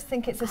it. I just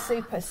think it's a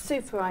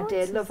super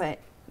idea. Love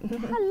it.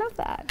 I love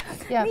that.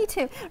 Yeah. Me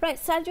too. Right,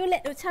 so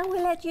shall we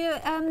let you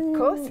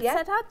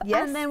set up?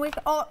 Yes. And then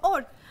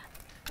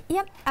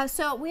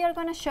so we are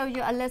going to show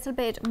you a little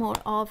bit more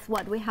of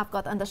what we have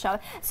got on the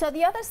shelf. So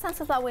the other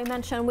stencils that we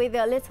mentioned with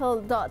the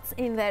little dots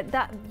in there,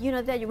 that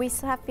that we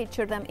have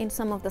featured them in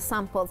some of the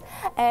samples.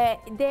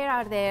 They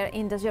are there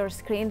in your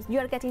screen. You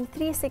are getting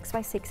 3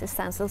 6x6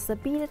 stencils, the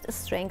beaded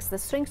strings, the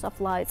strings of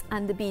lights,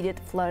 and the beaded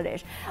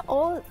flourish.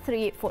 All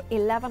 3 for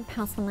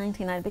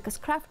 £11.99, because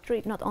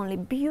Craftreat not only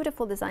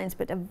beautiful designs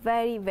but a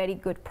very, very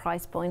good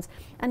price points.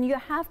 And you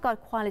have got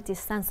quality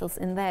stencils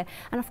in there.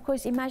 And of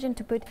course, imagine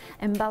to put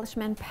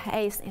embellishment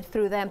paste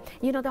through them.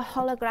 You know, the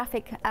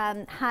holographic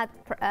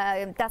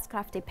that's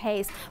crafty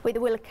paste, which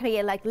will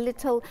create like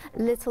little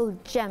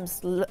gems,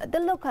 the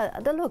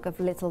look of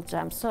little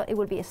gems. So it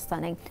will be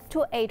stunning.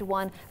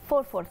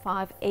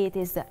 281445, it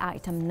is the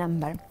item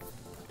number.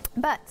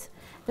 But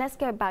let's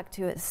go back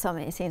to some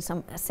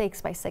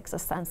 6x6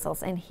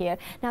 stencils in here.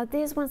 Now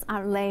these ones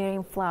are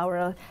layering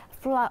floral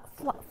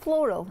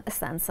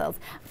stencils.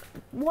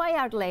 Why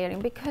are layering?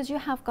 Because you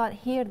have got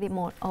here the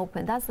more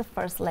open, that's the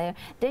first layer,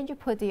 then you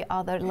put the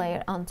other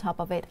layer on top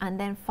of it, and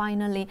then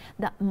finally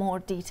the more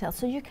detail.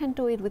 So you can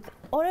do it with,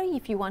 or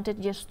if you wanted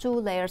just 2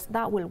 layers,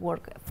 that will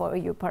work for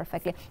you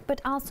perfectly.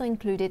 But also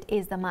included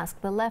is the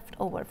mask, the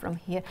leftover from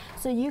here,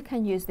 so you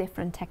can use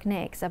different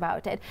techniques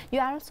about it.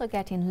 You are also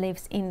getting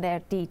leaves in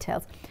their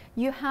details.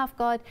 You have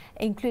got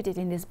included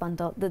in this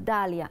bundle the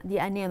dahlia, the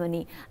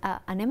anemone,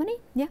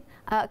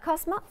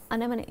 cosma,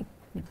 anemone.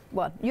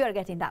 Well, you are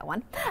getting that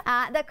one.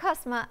 The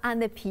cosma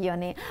and the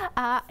peony.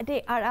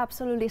 They are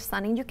absolutely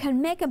stunning. You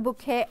can make a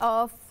bouquet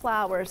of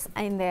flowers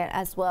in there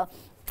as well.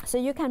 So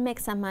you can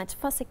mix and match,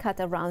 fussy cut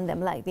around them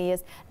like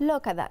this.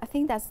 Look at that. I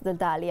think that's the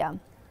dahlia.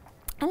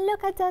 And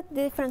look at the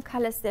different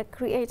colors, they're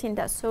creating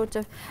that sort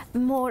of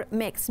more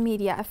mixed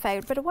media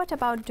effect. But what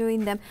about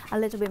doing them a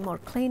little bit more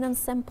clean and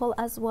simple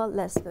as well?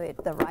 Let's do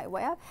it the right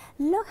way.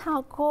 Look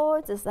how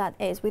gorgeous that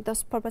is with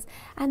those purples.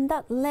 And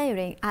that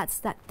layering adds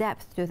that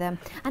depth to them.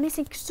 And it's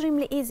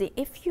extremely easy.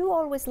 If you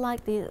always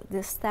like the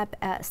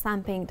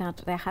stamping that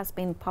has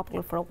been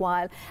popular for a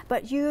while,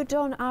 but you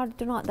are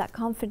not that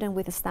confident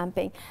with the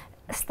stamping,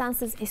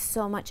 stencils is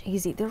so much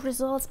easy. The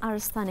results are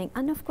stunning,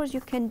 and of course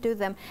you can do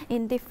them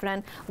in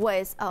different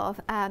ways of,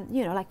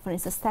 you know, like for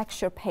instance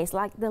texture paste,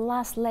 like the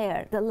last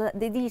layer,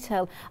 the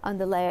detail on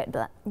the layer.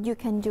 You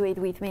can do it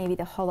with maybe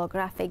the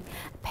holographic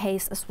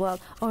paste as well.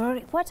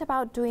 Or what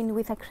about doing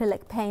with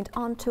acrylic paint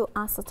onto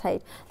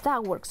acetate?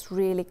 That works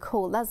really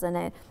cool, doesn't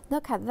it?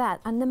 Look at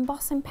that. And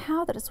embossing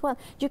powder as well.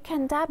 You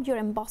can dab your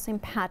embossing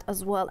pad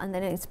as well, and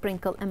then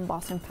sprinkle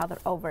embossing powder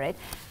over it.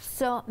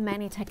 So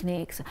many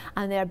techniques,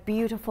 and they're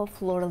beautiful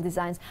floral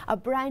designs. A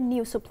brand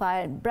new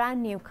supplier,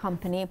 brand new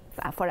company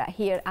for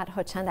here at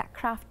Hochanda,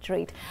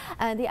 Craftreat.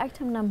 The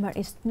item number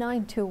is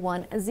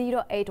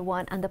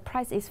 921081, and the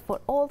price is for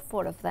all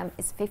 4 of them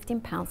is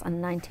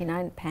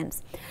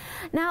 £15.99.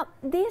 Now,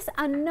 this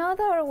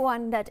another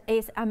one that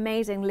is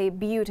amazingly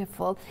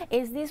beautiful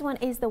is this one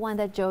is the one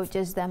that Jo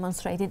just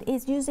demonstrated.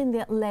 Is using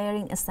the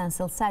layering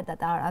stencil set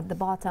that are at the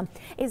bottom.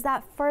 Is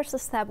that first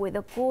step with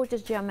a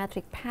gorgeous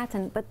geometric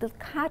pattern, but the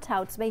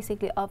cutouts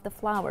basically of the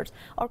flowers,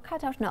 or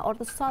cutouts now, or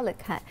the solid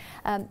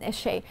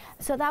shape.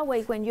 So that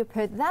way when you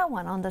put that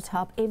one on the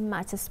top, it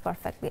matches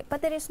perfectly.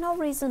 But there is no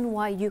reason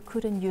why you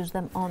couldn't use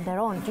them on their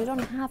own. You don't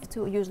have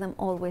to use them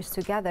always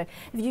together.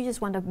 If you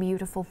just want a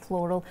beautiful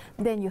floral,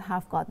 then you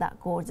have got that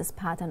gorgeous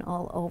pattern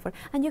all over.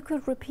 And you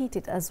could repeat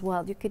it as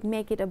well. You could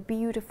make it a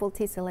beautiful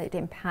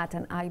tessellating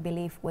pattern, I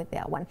believe, with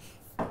that one.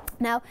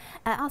 Now,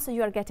 also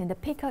you are getting the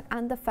peacock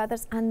and the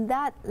feathers and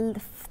that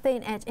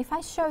thin edge. If I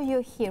show you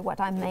here what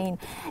I mean,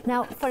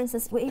 now, for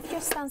instance, if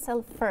you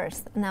stencil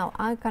first, now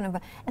I kind of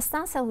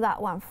stencil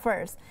that one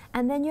first,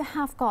 and then you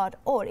have got,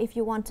 or if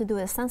you want to do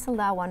a stencil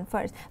that one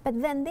first, but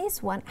then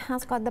this one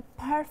has got the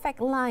perfect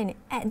line,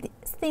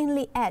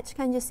 thinly edged.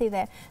 Can you see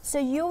there? So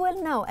you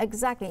will know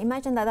exactly,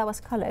 imagine that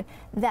was color,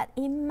 that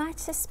it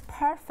matches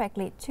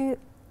perfectly to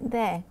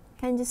there.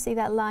 Can you see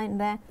that line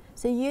there?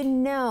 So you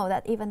know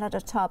that even at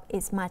the top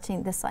is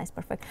matching the size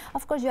perfect.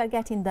 Of course, you are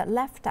getting the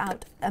left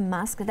out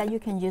mask that you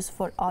can use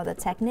for other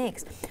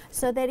techniques.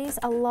 So there is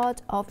a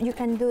lot of, you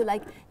can do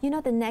like, you know,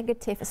 the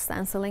negative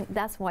stenciling.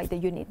 That's why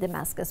you need the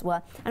mask as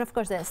well. And of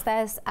course, there's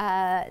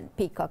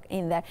peacock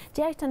in there.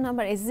 The item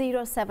number is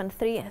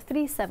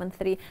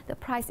 073373. The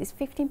price is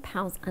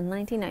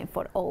 £15.99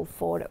 for all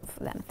 4 of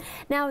them.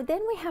 Now,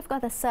 then we have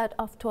got a set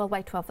of 12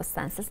 by 12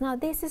 stencils. Now,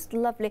 this is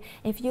lovely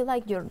if you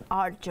like your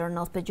art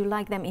journals, but you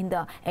like them in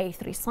the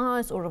A3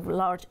 size or a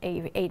large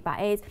 8 by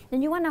 8,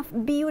 and you want a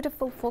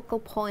beautiful focal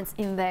points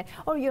in there,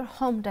 or your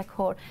home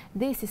decor.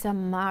 This is a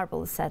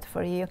marble set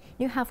for you.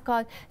 You have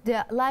got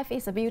the life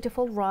is a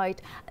beautiful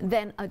ride,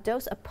 then a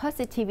dose of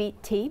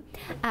positivity,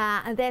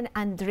 and then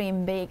and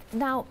dream big.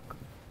 Now,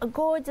 a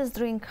gorgeous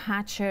dream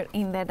catcher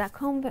in there that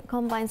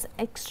combines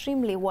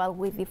extremely well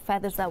with the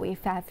feathers that we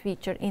have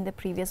featured in the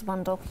previous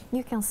bundle.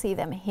 You can see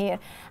them here,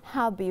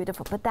 how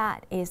beautiful, but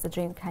that is the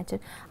dream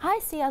catcher. I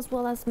see as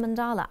well as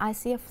mandala, I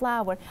see a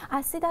flower,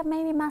 I see that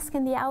maybe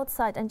masking the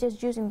outside and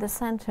just using the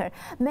center.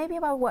 Maybe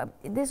about what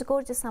this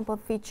gorgeous sample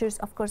features,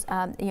 of course,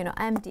 you know,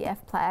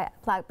 MDF plaque,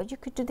 but you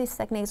could do these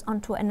techniques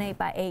onto an 8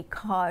 by 8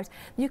 card.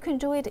 You can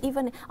do it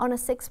even on a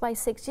 6 by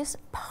 6, just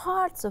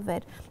parts of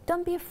it.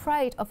 Don't be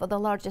afraid of the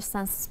larger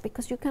stencils,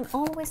 because you can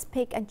always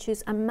pick and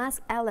choose a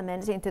mask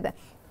element into the.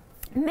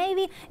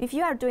 Maybe if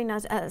you are doing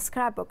a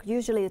scrapbook,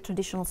 usually the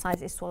traditional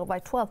size is 12 by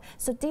 12,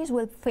 so these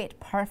will fit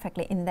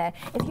perfectly in there.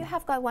 If you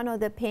have got one of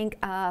the pink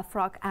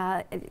frock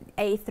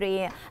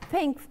A3,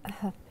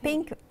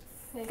 pink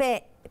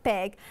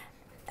peg,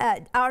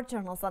 art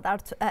journals that are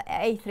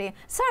A3.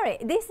 Sorry,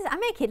 this is, I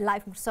make it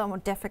life so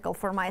much difficult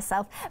for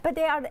myself, but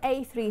they are the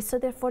A3, so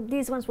therefore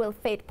these ones will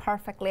fit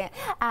perfectly.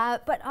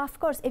 But of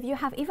course, if you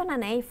have even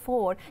an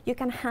A4, you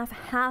can have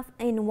half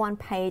in one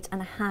page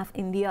and half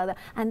in the other,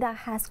 and that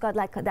has got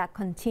like that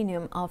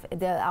continuum of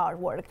the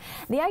artwork.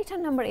 The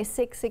item number is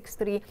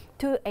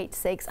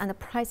 663286, and the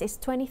price is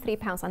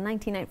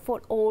 £23.99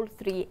 for all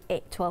 3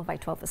 12 by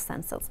 12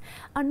 stencils.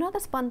 Another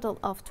bundle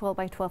of 12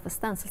 by 12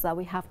 stencils that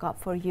we have got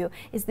for you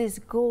is this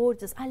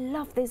gorgeous, I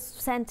love these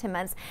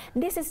sentiments.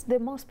 This is the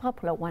most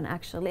popular one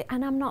actually,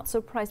 and I'm not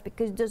surprised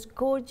because there's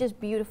gorgeous,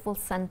 beautiful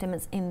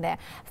sentiments in there.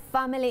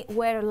 Family,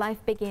 where life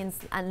begins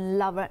and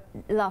love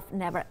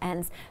never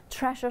ends.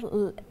 Treasure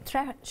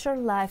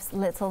life's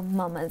little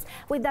moments.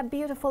 With that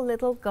beautiful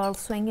little girl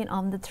swinging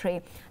on the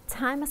tree.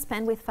 Time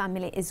spent with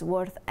family is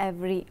worth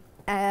every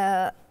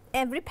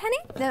penny?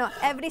 No,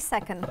 every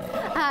second.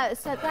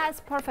 So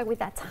that's perfect with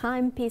that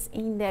timepiece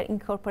in there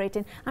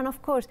incorporating. And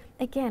of course,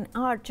 again,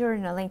 art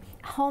journaling,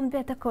 home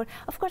decor.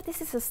 Of course,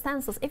 this is a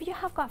stencils. If you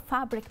have got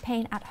fabric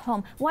paint at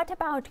home, what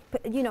about,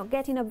 you know,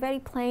 getting a very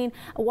plain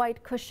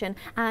white cushion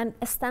and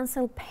a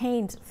stencil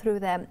paint through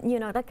them, you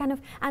know, that kind of,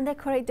 and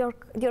decorate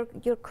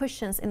your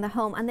cushions in the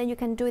home. And then you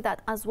can do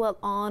that as well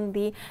on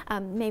the,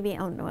 maybe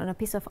on a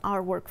piece of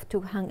artwork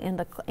to hang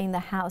in the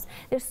house.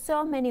 There's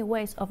so many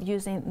ways of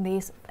using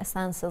these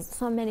stencils.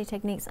 So many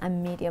techniques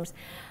and mediums.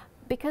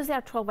 Because they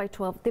are 12 by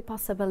 12, the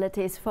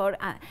possibilities for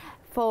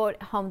for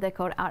home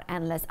decor are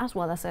endless, as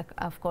well as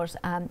of course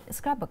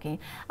scrapbooking.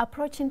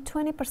 Approaching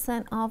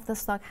 20% of the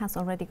stock has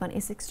already gone.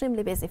 It's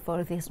extremely busy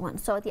for this one.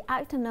 So the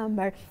item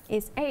number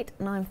is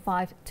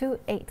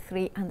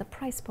 895283, and the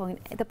price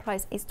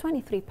is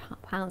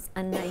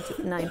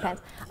 £23.99.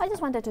 I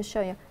just wanted to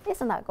show you.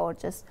 Isn't that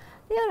gorgeous?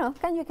 You know,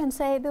 you can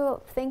say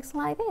do things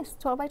like this,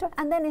 12 by 12,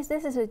 and then this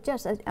is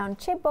just on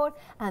chipboard,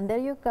 and there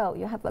you go.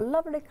 You have a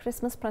lovely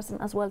Christmas present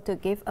as well to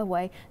give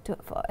away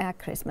for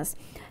Christmas.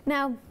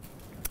 Now,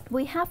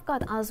 we have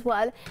got as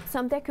well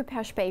some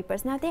decoupage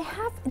papers. Now they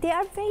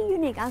are very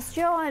unique, as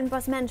Jo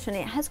was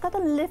mentioning. It has got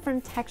a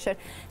different texture.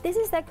 This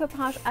is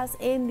decoupage as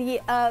in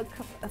the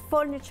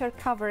furniture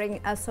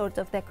covering sort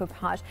of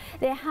decoupage.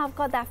 They have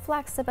got that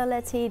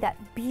flexibility, that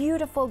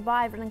beautiful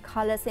vibrant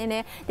colors in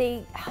it.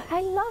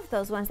 I love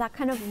those ones, that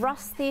kind of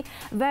rusty,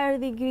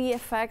 verdigris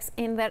effects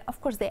in there.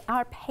 Of course, they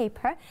are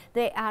paper.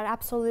 They are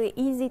absolutely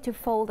easy to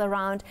fold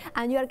around,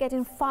 and you are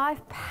getting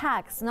 5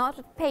 packs,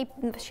 not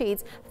paper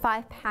sheets,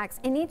 5 packs.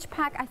 In each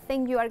pack, I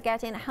think you are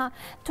getting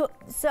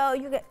so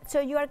you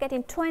are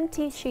getting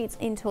 20 sheets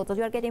in total.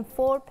 You are getting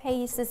 4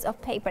 pieces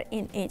of paper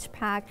in each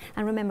pack,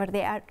 and remember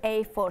they are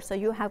A4, so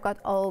you have got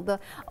all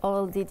the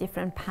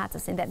different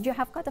patterns in there. You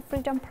have got a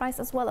freedom price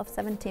as well of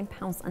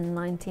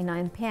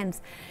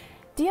 £17.99.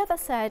 The other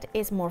set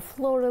is more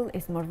floral,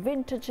 is more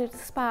vintage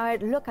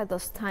inspired. Look at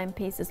those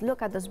timepieces,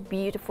 look at those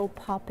beautiful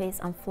poppies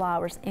and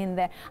flowers in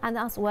there, and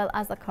as well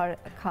as the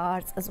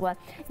cards as well.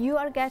 You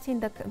are getting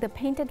the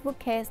painted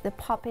bouquets, the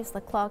poppies, the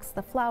clocks,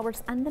 the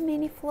flowers, and the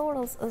mini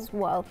florals as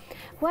well.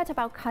 What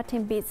about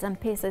cutting bits and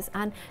pieces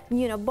and,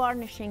 you know,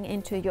 varnishing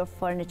into your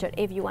furniture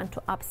if you want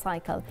to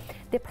upcycle?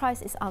 The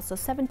price is also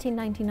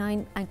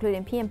 £17.99,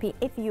 including P&P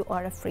if you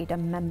are a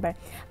Freedom member.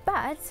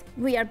 But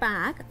we are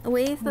back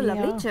with the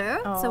lovely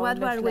Jo. So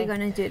what are we going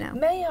to do now?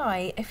 May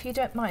I, if you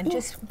don't mind,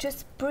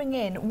 just bring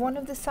in one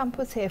of the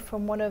samples here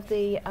from one of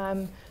the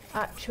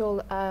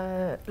actual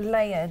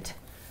layered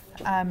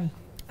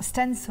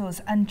stencils,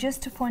 and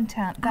just to point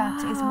out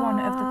that is one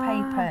of the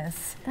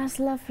papers. That's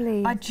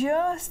lovely. I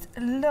just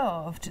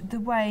loved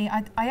the way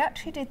I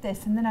actually did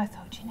this, and then I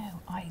thought, you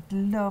know, I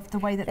love the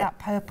way that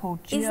purple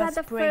just brings in. Is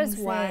that the first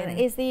one?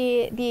 Is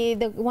the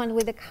one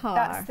with the car?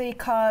 That's the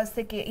cars,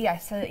 the gear.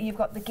 Yes, so you've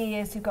got the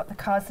gears, you've got the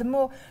cars. The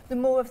more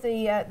of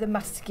the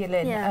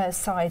masculine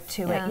side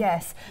to it.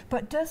 Yes,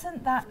 but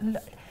doesn't that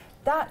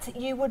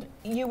you would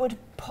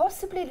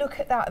possibly look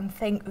at that and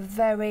think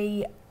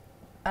very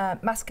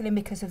masculine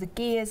because of the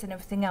gears and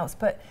everything else,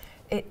 but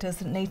it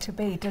doesn't need to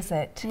be, does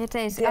it? It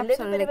is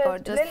absolutely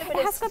gorgeous. A little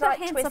bit of slight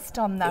twist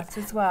on that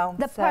as well.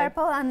 The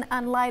purple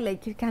and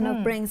lilac kind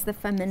of brings the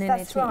femininity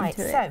into it.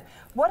 So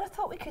what I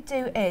thought we could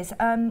do is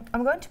I'm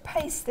going to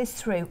paste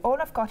this through. All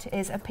I've got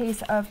is a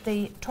piece of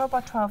the 12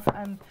 by 12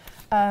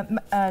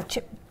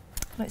 chip.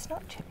 No, it's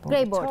not chipboard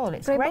at all.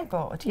 It's grey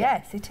board.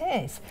 Yes, it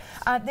is.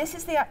 This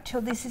is the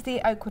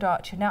oak wood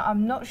archer. Now,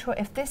 I'm not sure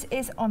if this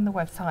is on the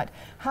website.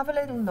 Have a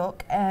little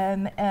look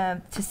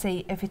to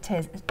see if it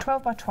is. It's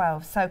 12 by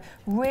 12, so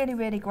really,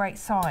 really great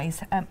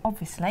size.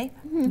 Obviously,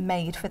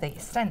 made for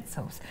these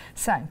stencils.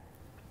 So,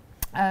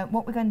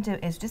 what we're going to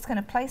do is just going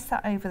to place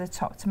that over the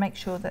top to make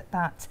sure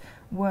that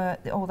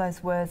all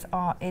those words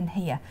are in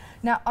here.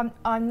 Now,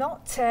 I'm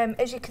not,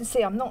 as you can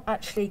see, I'm not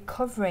actually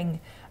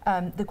covering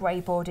the grey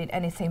board in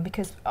anything,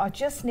 because I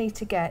just need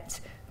to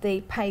get the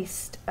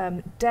paste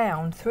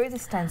down through the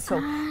stencil.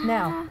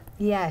 Now,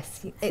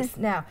 yes, this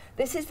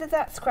is the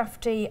That's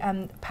Crafty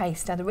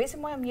paste. Now, the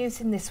reason why I'm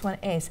using this one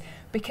is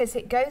because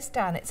it goes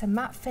down, it's a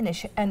matte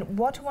finish, and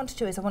what I want to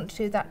do is I want to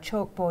do that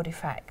chalkboard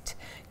effect.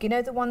 You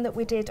know, the one that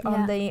we did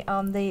on the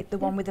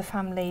one with the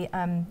family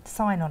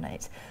sign on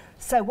it.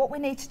 So what we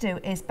need to do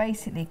is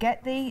basically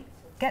get the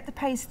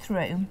paste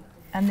through,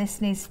 and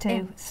this needs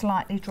to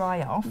slightly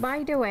dry off.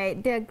 By the way,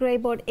 the grey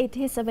board, it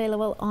is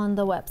available on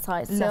the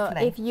website.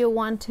 Lovely. So if you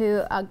want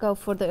to go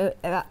for the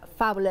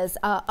fabulous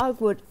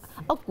Oakwood,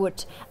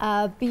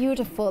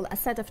 beautiful, a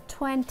set of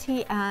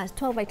 20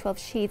 12 by 12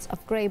 sheets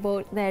of grey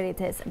board. There it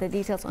is, the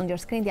details on your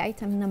screen. The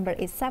item number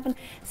is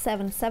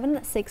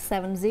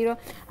 777670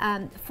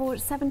 for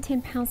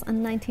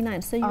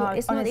 £17.99. So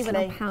it's not even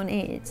a pound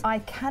each. I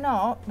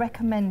cannot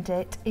recommend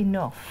it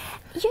enough.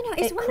 You know,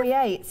 it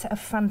creates a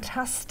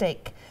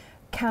fantastic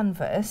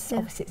canvas.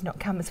 Obviously it's not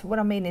canvas, but what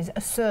I mean is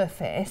a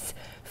surface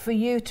for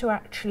you to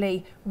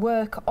actually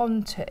work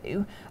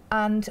onto.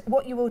 And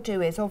what you will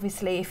do is,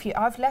 obviously,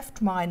 I've left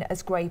mine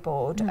as grey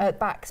board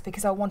backs,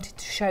 because I wanted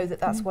to show that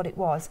that's what it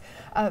was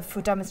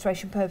for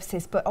demonstration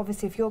purposes. But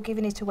obviously, if you're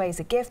giving it away as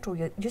a gift, or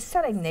you're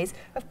selling these,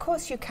 of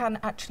course you can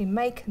actually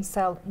make and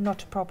sell,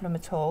 not a problem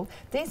at all.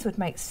 These would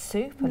make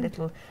super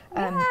little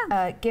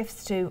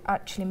gifts to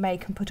actually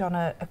make and put on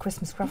a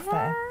Christmas craft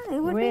fair.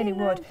 It would really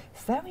would.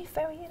 Very,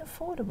 very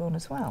affordable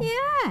as well.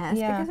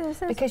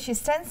 Yes, because your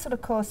stencil,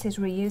 of course, is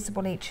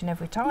reusable each and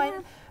every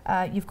time.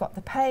 You've got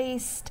the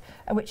paste,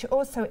 which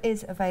also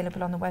is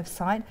available on the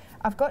website.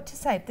 I've got to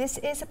say, this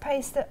is a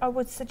paste that I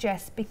would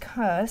suggest,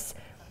 because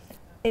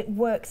it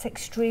works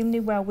extremely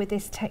well with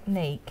this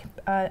technique,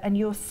 and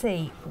you'll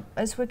see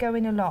as we're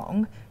going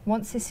along,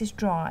 once this is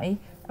dry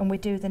and we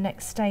do the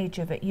next stage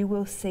of it, you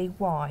will see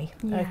why.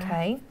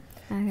 Okay.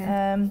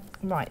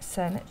 Right,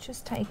 so let's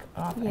just take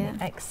off any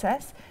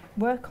excess,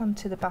 work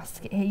onto the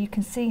basket here. You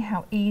can see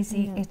how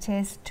easy it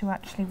is to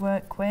actually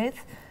work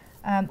with.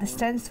 The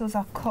stencils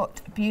are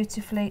cut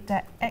beautifully.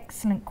 They're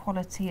excellent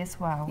quality as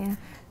well.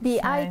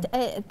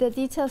 The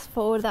details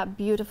for that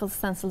beautiful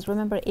stencils,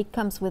 remember it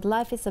comes with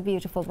Life is a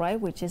Beautiful, right,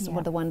 which is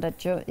the one that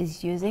Jo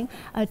is using,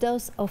 a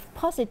dose of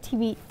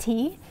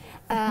positivity,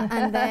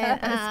 and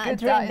then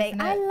dreaming.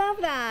 I love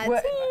that.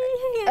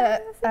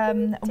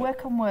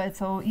 Work on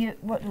words, or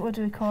what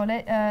do we call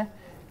it?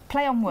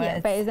 Play on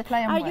words.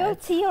 Play on words. Are you a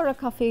tea or a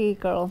coffee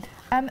girl?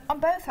 I'm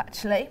both,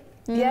 actually.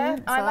 Yeah,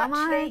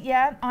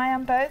 I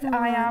am both.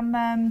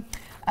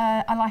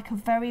 I like a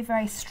very,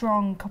 very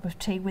strong cup of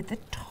tea with the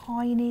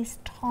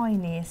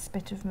tiniest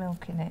bit of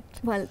milk in it.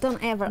 Well,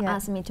 don't ever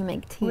ask me to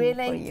make tea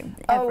for you.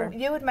 Ever. Oh,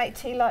 you would make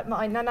tea like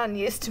my Nanan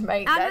used to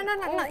make.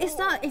 No, it's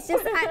not. It's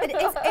just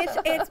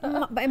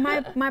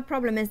my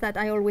problem is that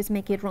I always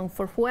make it wrong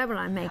for whoever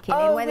I'm making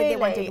it, whether they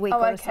want it weak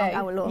or strong.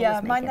 I will always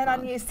make it my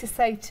wrong. Nanan used to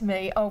say to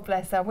me, oh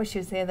bless her, I wish she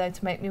was here though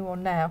to make me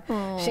one now.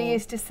 She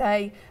used to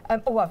say,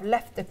 oh, I've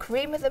left the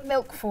cream of the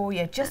milk for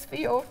you, just for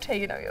your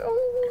tea. You know,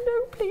 oh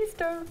no, please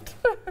don't.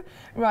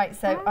 Right,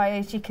 so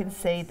as you can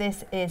see,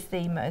 this is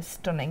the most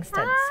stunning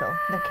stencil.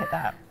 Look at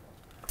that.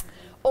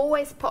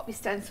 Always pop your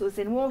stencils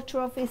in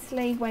water,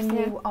 obviously, when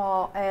you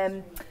are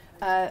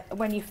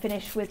when you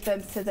finish with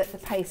them, so that the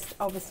paste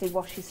obviously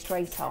washes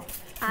straight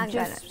off. I'm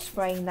just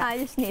spraying that. I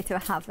just need to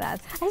have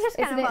that.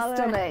 Isn't it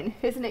stunning?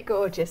 Isn't it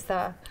gorgeous?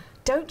 There.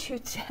 Don't you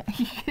dare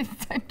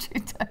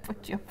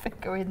put your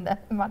finger in there,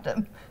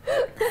 madam.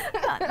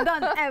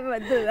 Don't ever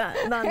do that.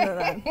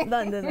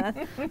 Don't do that.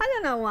 I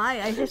don't know why.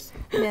 I just,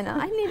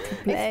 I need to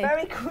play. It's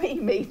very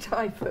creamy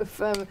type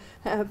of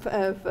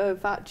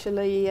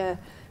actually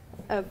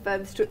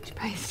structure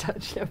paste.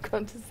 Actually, I've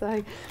got to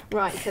say.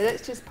 Right. So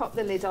let's just pop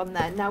the lid on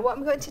there. Now, what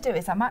I'm going to do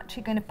is I'm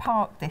actually going to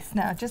park this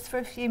now just for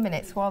a few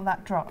minutes while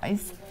that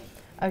dries.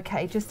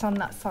 Okay, just on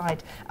that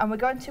side, and we're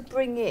going to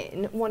bring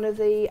in one of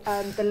the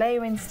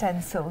layering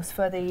stencils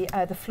for the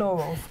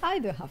florals. I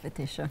do have a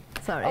tissue.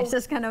 Sorry, it's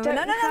just kind of I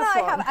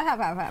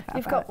have.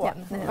 You've got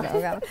one.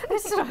 I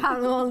still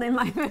have them all in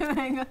my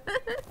finger.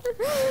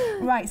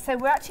 Right, so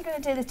we're actually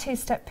going to do the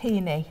two-step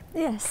peony.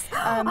 Yes,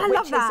 I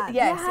love that.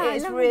 Yes,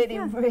 it's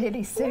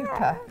really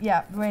super.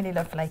 Yeah, really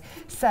lovely.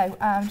 So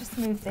just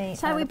move the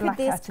Shall we put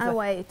this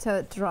away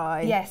to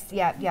dry? Yes,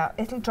 yeah,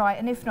 it'll dry,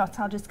 and if not,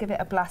 I'll just give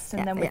it a blast,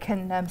 and then we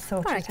can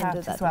sort it out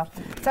as well.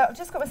 So I've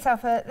just got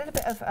myself a little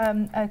bit of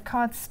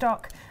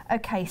cardstock.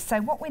 Okay, so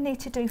what we need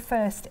to do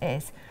first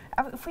is,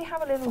 if we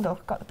have a little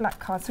look, got the black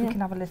card so we can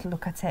have a little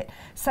look at it.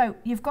 So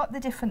you've got the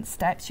different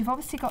steps. You've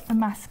obviously got the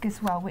mask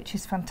as well, which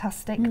is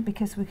fantastic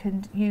because we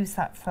can use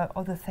that for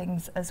other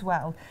things as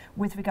well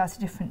with regards to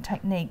different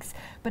techniques.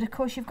 But of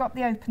course you've got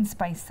the open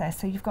space there,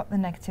 so you've got the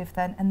negative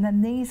then, and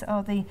then these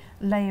are the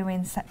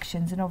layering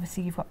sections, and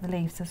obviously you've got the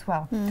leaves as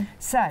well.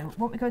 So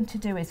what we're going to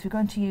do is we're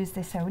going to use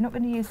this here. We're not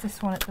going to use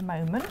this one at the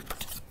moment,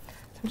 so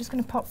we're just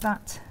going to pop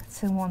that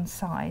to one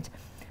side.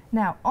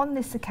 Now on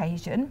this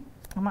occasion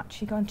I'm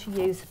actually going to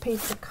use a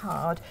piece of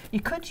card. You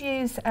could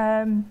use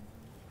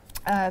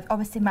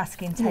obviously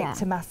masking tape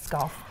to mask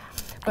off,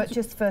 but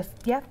just first,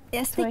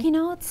 sticky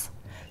notes.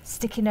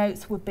 Sticky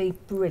notes would be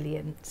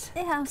brilliant.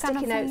 Yeah,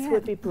 sticky notes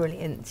would be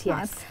brilliant.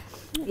 Yes.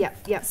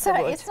 Yep. So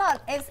it's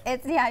not. It's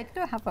I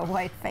do have a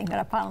white finger.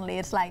 Apparently,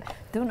 it's like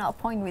do not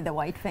point with the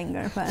white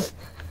finger, but.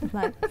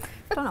 Like,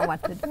 don't know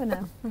what to do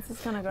now. This is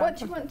gonna go. What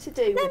do you want to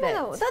do with it?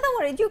 No, don't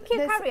worry. You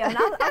keep carry on.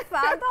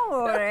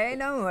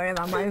 Don't worry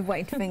about my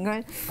white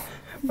finger.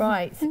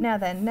 Right,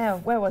 now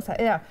where was that?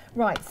 Yeah,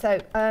 right, so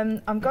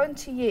I'm going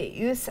to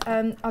use,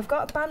 I've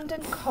got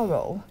abandoned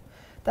coral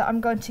that I'm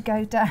going to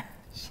go down.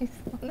 She's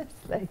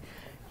honestly,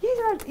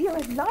 you're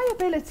a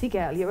liability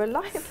girl, you're a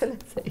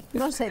liability.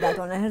 Don't say that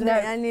on her. No,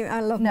 I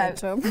love my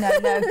job.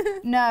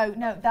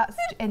 No, that's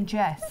in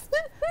jest.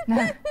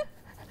 No.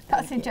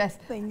 That's in jest.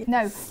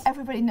 No,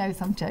 everybody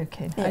knows I'm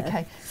joking. Yeah.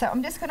 Okay, so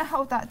I'm just going to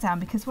hold that down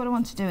because what I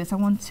want to do is I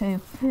want to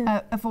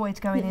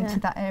avoid going into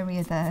that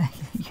area there.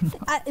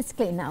 It's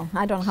clean now.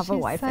 I don't have a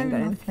white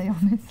finger. She's so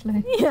lovely,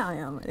 honestly. Yeah, I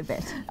am a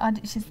bit.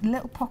 She's a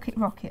little pocket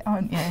rocket,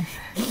 aren't you?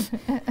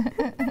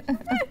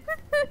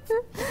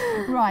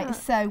 Right,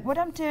 so what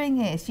I'm doing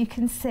is, you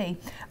can see,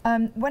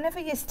 whenever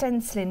you're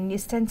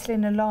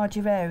stenciling a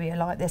larger area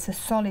like this, a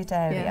solid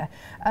area,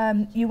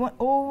 you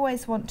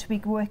always want to be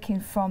working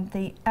from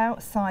the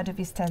outside of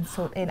your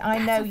stencil in. I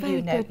know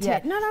you know.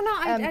 Yeah. No.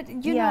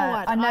 You know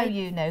what? I know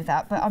you know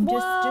that, but I'm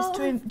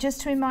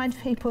just to remind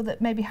people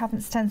that maybe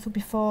haven't stenciled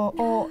before,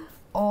 or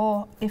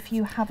or if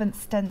you haven't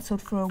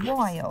stenciled for a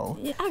while?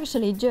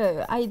 Actually,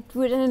 Jo,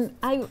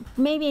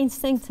 maybe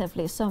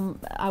instinctively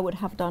I would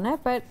have done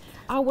it, but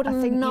I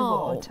wouldn't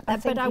know.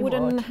 But I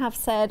wouldn't have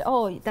said,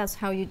 oh, that's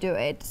how you do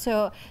it.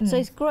 So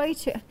it's great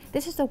to,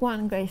 this is the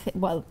one great thing,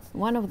 well,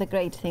 one of the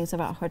great things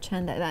about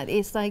Hochanda, that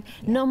is like,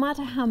 no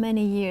matter how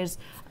many years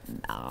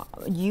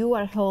you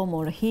are home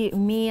or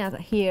me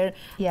here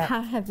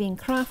have been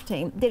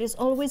crafting, it is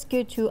always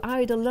good to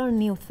either learn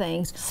new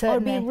things or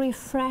be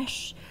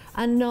refreshed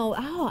and know,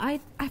 oh,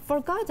 I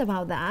forgot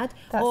about that.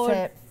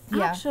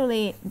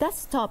 Actually,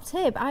 that's top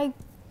tip.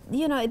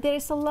 You know,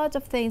 there's a lot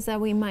of things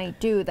that we might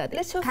do that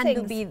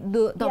can be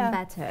done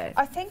better.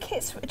 I think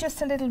it's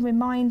just a little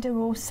reminder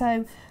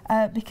also,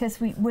 because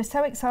we're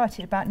so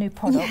excited about new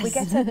products.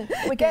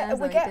 We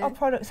get our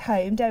products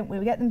home, don't we?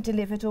 We get them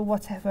delivered or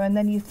whatever, and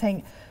then you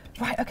think,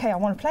 right, okay, I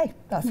want to play.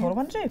 That's all I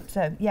want to do.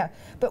 So yeah,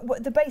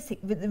 but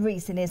the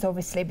reason is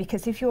obviously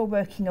because if you're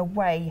working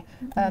away,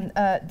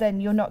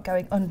 then you're not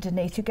going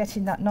underneath. You're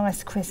getting that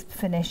nice crisp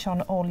finish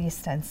on all your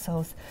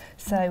stencils.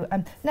 So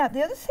now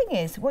the other thing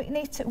is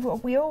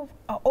what we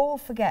all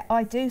forget.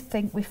 I do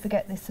think we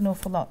forget this an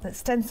awful lot. That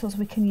stencils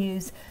we can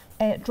use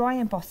dry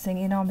embossing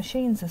in our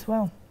machines as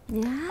well.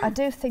 Yeah. I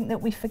do think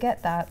that we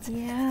forget that.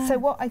 Yeah. So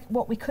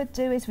what we could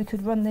do is we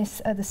could run this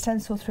the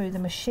stencil through the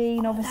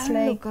machine. Obviously,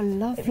 that would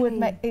look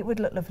lovely. It would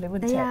look lovely,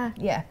 wouldn't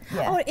it? Yeah.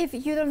 Or if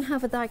you don't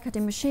have a die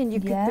cutting machine, you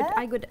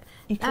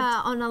could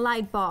on a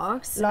light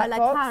box, like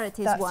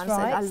Claritystamp ones.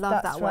 Right, I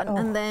love that one. Oh,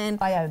 and then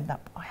I own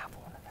that. I have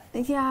one of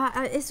those.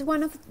 Yeah, it's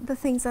one of the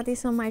things that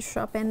is on my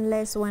shop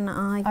endless when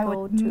I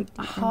go to.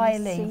 I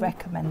highly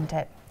recommend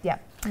it. Yeah.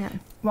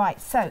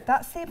 Right, so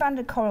that's the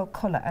abandoned coral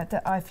colour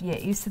that I've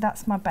used, so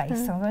that's my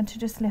base. So I'm going to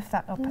just lift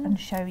that up and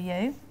show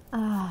you.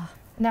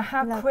 Now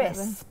how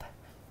crisp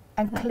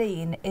and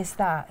clean is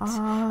that?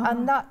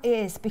 And that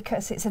is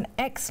because it's an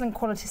excellent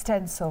quality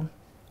stencil.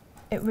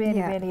 It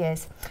really, really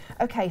is.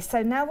 Okay,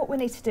 so now what we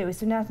need to do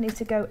is we now need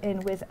to go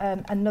in with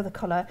another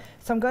colour.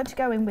 So I'm going to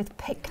go in with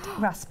picked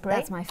raspberry.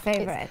 That's my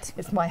favourite.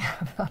 It's my,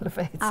 I love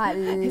it. I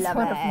love it. It's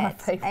one of my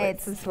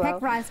favourites as well.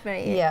 Picked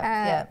raspberry.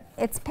 Yeah.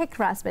 It's picked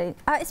raspberry.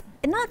 It's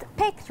not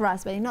picked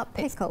raspberry, not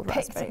pickled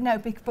raspberry. No,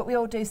 but we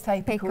all do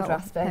say pickled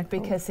raspberry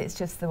because it's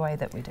just the way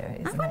that we do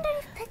it, isn't it? I wonder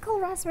if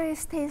pickled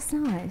raspberries taste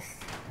nice.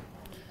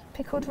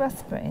 Pickled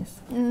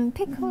raspberries?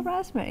 Pickled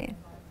raspberry.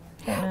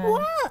 Well,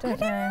 I don't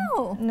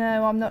know.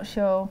 No, I'm not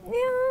sure.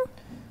 Yeah.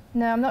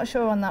 No, I'm not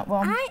sure on that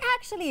one. I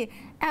actually,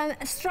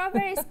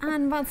 strawberries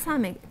and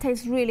balsamic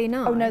taste really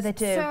nice. Oh, no, they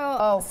do.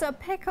 So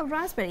pickled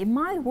raspberry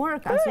might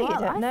work as well.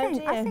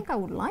 I think I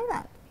would like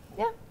that.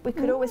 Yeah, we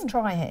could always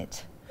try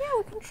it. Yeah,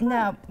 we can try.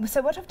 Now,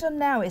 so what I've done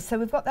now is, so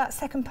we've got that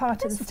second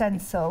part of the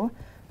stencil,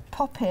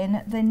 pop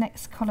in the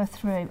next colour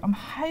through. I'm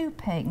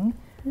hoping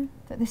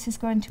that this is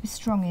going to be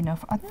strong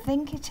enough. I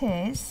think it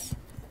is.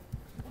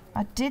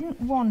 I didn't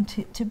want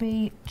it to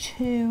be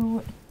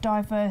too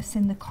diverse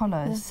in the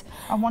colours.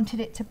 I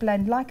wanted it to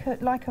blend like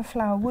a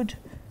flower would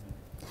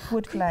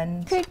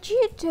blend. Could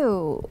you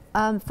do,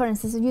 for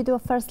instance, if you do a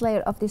first layer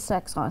of this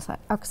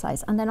oxide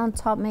and then on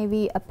top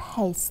maybe a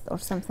paste or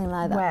something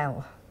like that?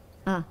 Well.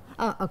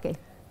 Okay.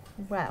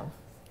 Well,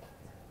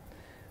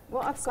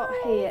 what I've got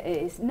here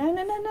is,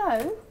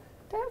 no.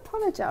 Don't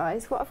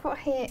apologise. What I've got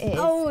here is...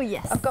 Oh,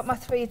 yes. I've got my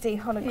 3D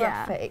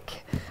holographic.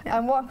 Yeah.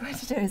 And what I'm going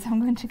to do is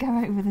I'm going to go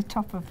over the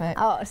top top of it.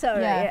 Oh,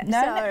 sorry. Yeah.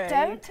 No, sorry.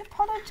 Don't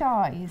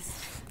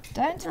apologise.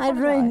 Don't apologise. I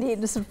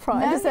ruined the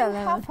surprise. No, you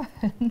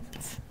haven't.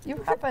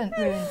 You haven't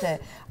ruined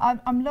it.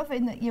 I'm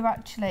loving that you're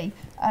actually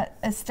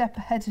a step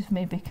ahead of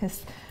me,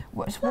 because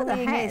what's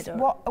worrying is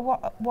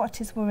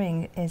what is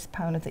worrying is,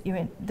 Paula, that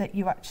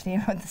you actually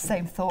are on the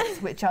same thoughts,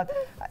 which are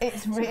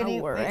it's really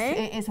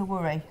it is a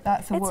worry.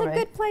 That's a worry. It's a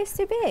good place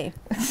to be.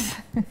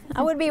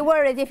 I would be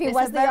worried if it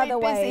was the other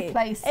way. It's a very busy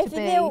place to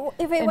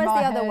be. If it was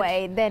the other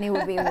way, then it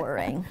would be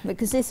worrying,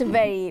 because it's a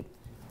very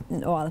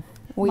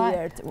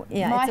weird.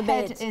 My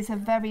head is a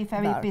very,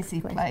 very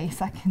busy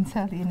place. I can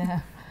tell you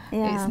now.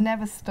 Yeah. It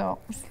never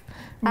stops.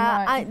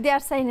 Right. They are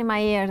saying in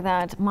my ear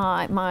that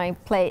my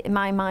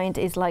mind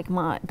is like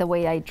the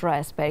way I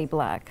dress, very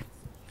black.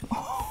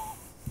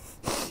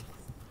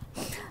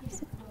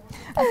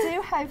 I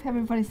do hope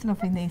everybody's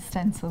loving these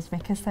stencils,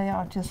 because they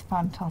are just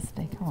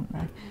fantastic, aren't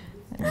they?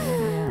 They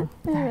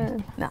really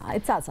are. No,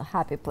 it's also a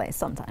happy place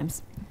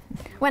sometimes.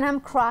 When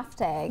I'm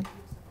crafting,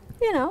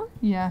 you know.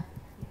 Yeah.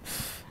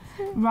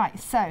 Right,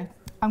 so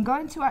I'm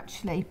going to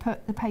actually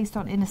put the paste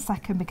on in a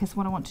second, because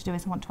what I want to do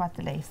is I want to add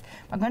the leaves.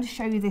 I'm going to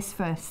show you this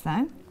first,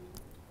 though.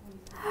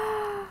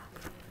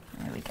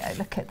 There we go,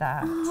 look at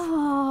that.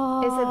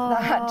 Oh. Isn't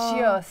that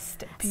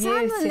just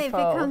beautiful? Suddenly it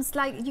becomes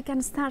like you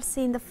can start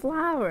seeing the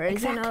flowers,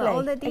 exactly, you know,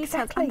 all the details.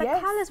 exactly, and the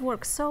yes. colours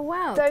work so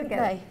well Don't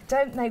together. they?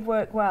 Don't they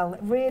work well?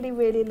 Really,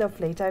 really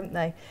lovely, don't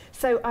they?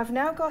 So I've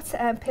now got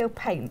peel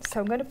paint.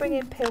 So I'm going to bring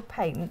in peel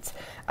paint,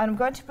 and I'm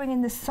going to bring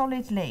in the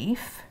solid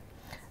leaf.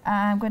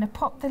 I'm going to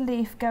pop the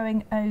leaf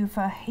going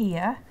over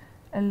here,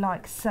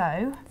 like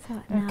so.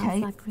 Okay.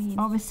 Like green.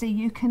 Obviously,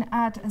 you can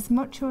add as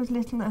much or as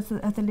little as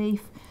the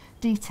leaf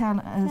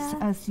detail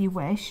as you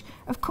wish.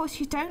 Of course,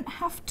 you don't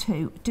have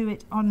to do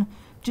it on,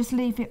 just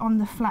leave it on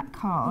the flat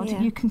card.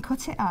 Yeah. You can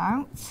cut it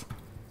out.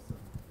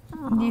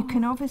 You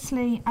can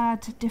obviously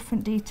add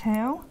different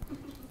detail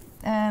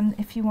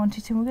if you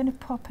wanted to. We're going to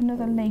pop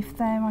another leaf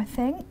there, I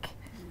think.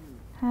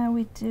 How are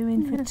we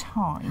doing for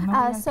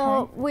time?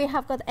 So we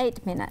have got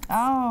 8 minutes.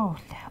 Oh,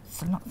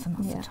 lots and lots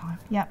of time.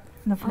 Yep,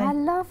 lovely. I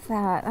love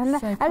that.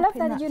 I love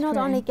that you're not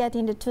only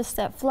getting the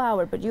two-step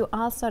flower, but you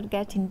also are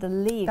getting the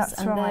leaves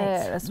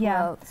there as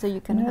well. So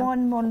you can have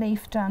one more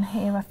leaf down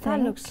here, I think.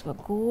 That looks so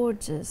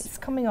gorgeous. It's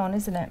coming on,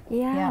 isn't it?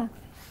 Yeah.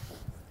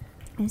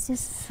 It's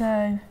just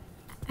so.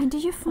 And do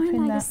you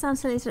find like the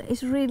stencil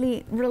is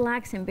really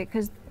relaxing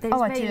because there's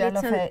I do. I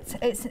love it.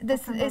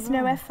 It's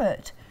no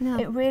effort. No.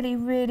 It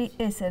really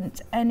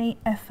isn't any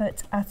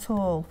effort at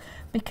all,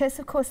 because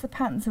of course the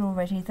patterns are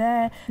already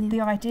there,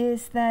 the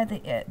ideas there,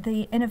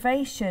 the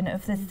innovation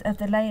of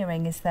the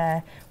layering is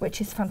there, which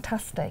is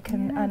fantastic,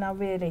 and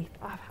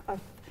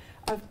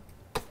I've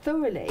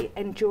thoroughly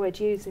enjoyed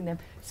using them.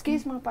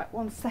 Excuse my back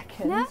 1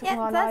 second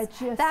while I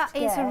just that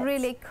is a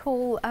really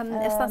cool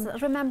stencil.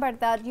 Remember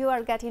that you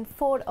are getting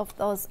 4 of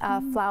those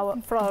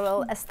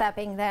floral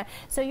stepping there.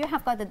 So you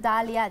have got the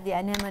dahlia, the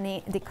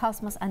anemone, the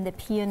cosmos and the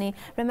peony.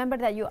 Remember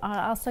that you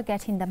are also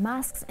getting the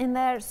masks in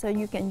there, so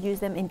you can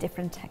use them in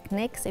different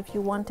techniques if you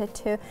wanted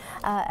to,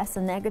 as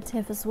a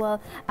negative as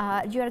well.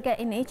 You are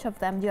getting each of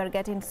them, you are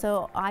getting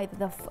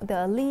either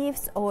the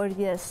leaves or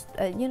yes,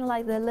 you know,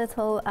 like the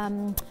little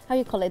how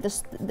you call it,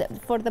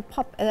 for the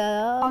pop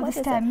the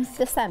stems.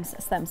 The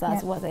stems,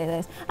 that's what it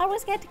is. I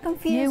always get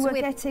confused you were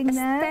with getting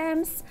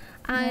stems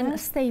and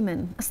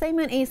stamen. A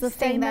stamen is the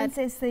thing that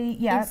is the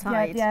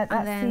inside, that's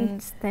and then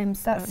the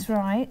stems. That's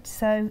right.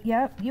 So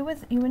yeah, you were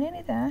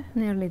nearly there.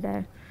 Nearly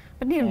there,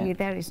 but nearly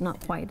there is not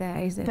quite there,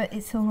 is it? But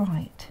it's all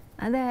right.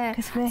 There.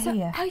 Because we're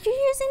here. Are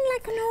you using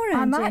like an orange?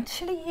 I'm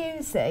actually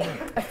using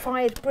a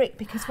fired brick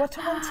because what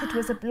I wanted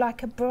was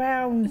like a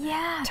brown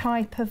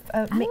type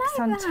of mix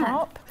on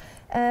top.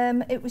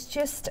 It was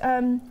just,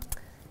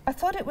 I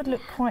thought it would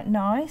look quite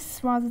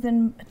nice rather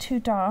than too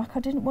dark. I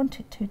didn't want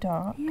it too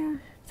dark. Yeah.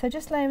 So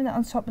just layering that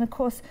on top, and of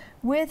course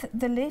with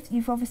the leaf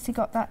you've obviously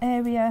got that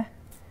area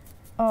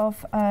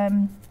of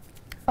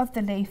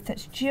the leaf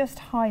that's just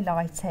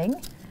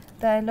highlighting.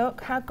 There,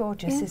 look, how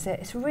gorgeous is it?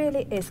 It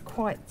really is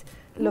quite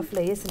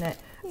lovely, isn't it?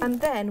 And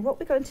then what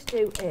we're going to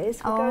do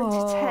is we're going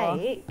to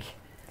take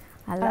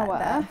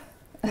that.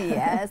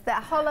 Yes, the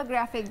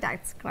holographic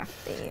that's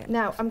crafty.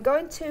 Now I'm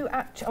going to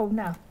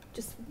now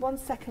just 1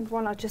 second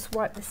while I just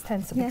wipe this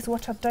stencil, because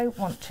what I don't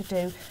want to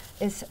do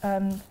is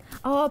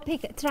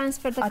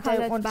transfer the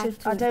colour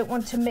I don't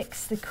want to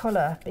mix the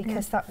colour,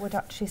 because that would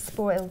actually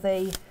spoil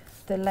the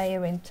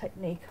layering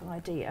technique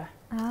idea.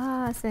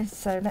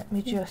 So let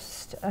me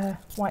just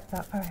wipe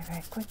that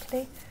very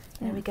quickly.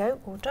 There we go,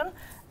 all done.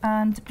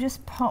 And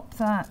just pop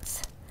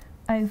that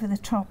over the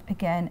top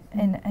again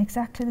in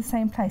exactly the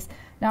same place.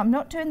 Now I'm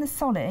not doing the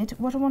solid.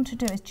 What I want to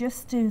do is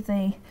just do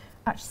the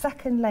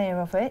second layer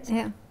of it.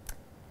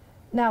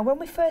 Now when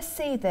we first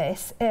see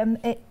this,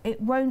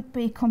 it won't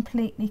be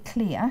completely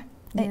clear.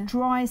 It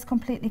dries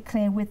completely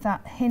clear with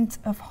that hint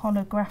of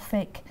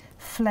holographic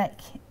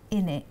fleck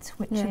in it,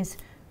 which is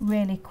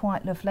really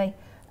quite lovely.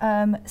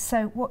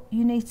 So what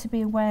you need to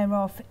be aware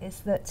of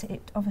is that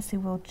it obviously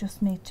will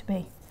just need to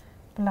be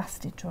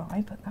blasted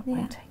dry, but that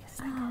won't take a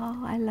second.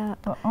 Oh, I love.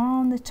 But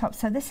on the top,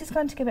 so this is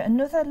going to give it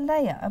another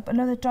layer,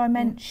 another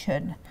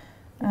dimension,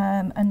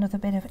 another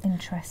bit of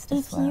interest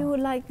as well. If you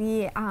like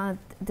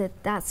the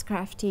That's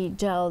Crafty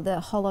gel, the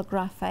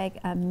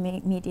holographic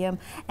medium,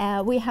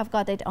 we have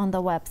got it on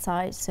the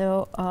website,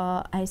 so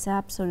it's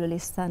absolutely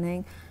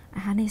stunning.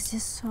 And it's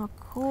just so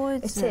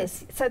gorgeous. It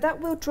is. So that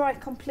will dry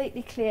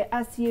completely clear,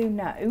 as you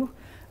know,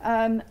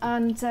 and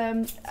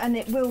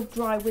it will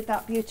dry with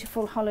that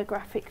beautiful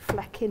holographic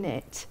fleck in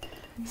it.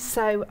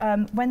 So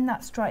when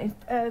that's dry,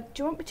 do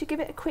you want me to give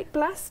it a quick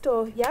blast,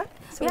 or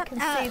so we can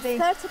see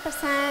the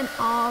 30%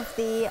 of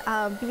the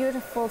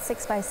beautiful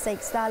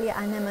 6x6 dahlia,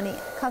 anemone,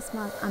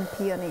 cosmos and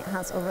peony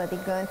has already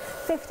gone.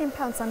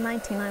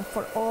 £15.99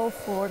 for all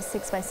 4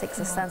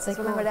 6x6 stencils.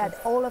 Remember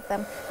that all of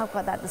them have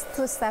got that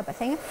two-step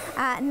thing.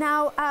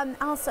 Now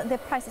also the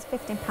price is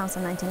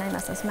 £15.99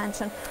 as I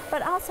mentioned,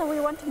 but also we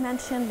want to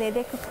mention the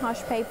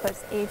decoupage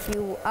papers if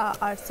you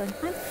are so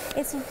inclined.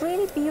 It's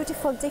really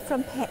beautiful,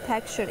 different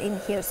texture in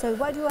here. So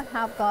what you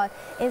have got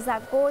is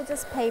that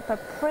gorgeous paper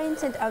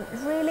printed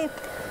really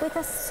with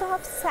a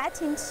soft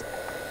satin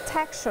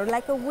texture,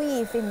 like a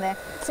weave in there.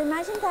 So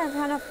imagine that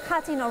kind of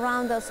cutting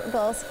around those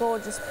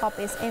gorgeous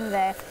poppies in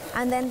there,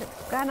 and then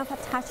kind of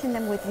attaching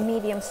them with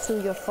mediums to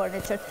your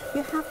furniture.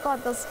 You have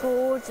got those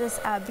gorgeous,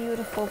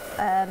 beautiful,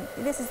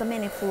 this is the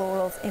mini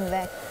florals in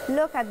there.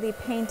 Look at the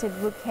painted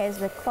bouquets,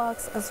 the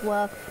clocks as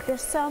well.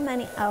 There's so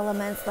many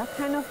elements that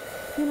kind of,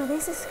 you know,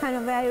 this is kind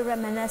of very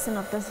reminiscent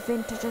of those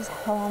vintage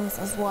homes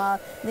as well.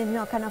 You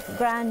know, kind of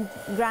grand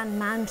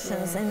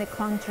mansions in the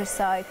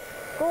countryside.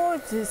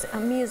 gorgeous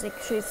music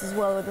sheets as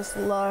well with this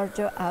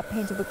larger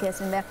painted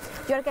bouquets in there.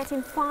 You're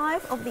getting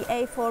 5 of the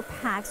A4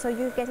 packs, so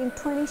you're getting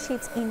 20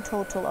 sheets in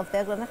total of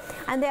them,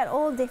 and they're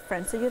all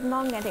different, so you're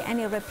not getting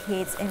any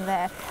repeats in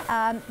there.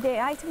 The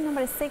item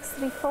number is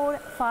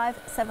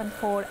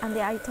 634574, and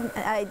the item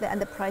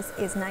and the price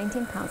is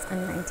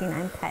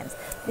 £19.99.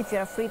 If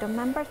you're a Freedom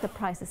member, the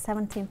price is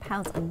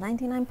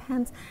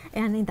 £17.99,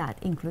 and that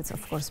includes,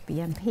 of course,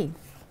 BMP.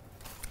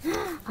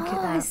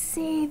 I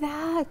see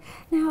that.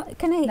 Now,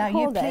 can I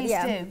hold it? Please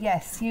do.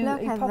 Yes, you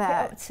pop it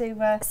up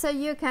to. So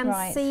you can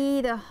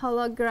see the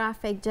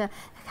holographic.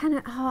 Kind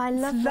of. Oh, I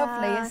love it's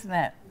that. Lovely, isn't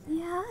it?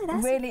 Yeah,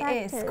 that's really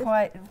effective. is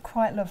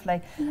quite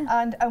lovely.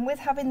 Yeah. And with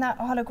having that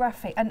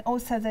holographic and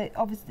also the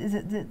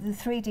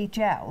 3D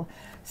gel,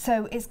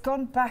 so it's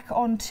gone back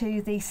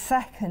onto the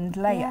second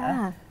layer.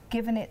 Yeah.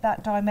 Giving it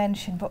that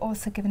dimension, but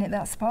also giving it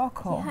that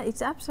sparkle. Yeah,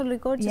 it's absolutely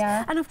gorgeous.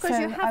 Yeah. And of course,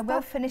 you have. I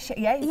will finish it.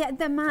 Yeah. Yeah,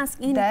 the mask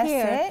in That's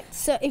here. it.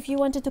 So if you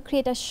wanted to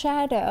create a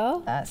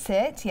shadow. That's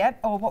it. Yep.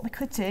 Or what we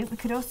could do, we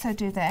could also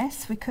do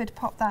this. We could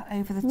pop that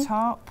over the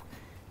top,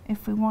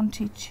 if we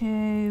wanted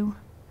to.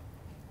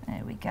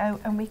 There we go.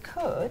 And we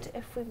could,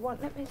 if we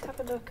want. Let me have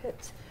a look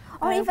at.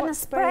 Or even a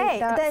spray.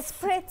 The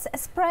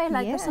spray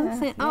like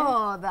something. Yeah.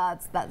 Oh,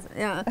 that's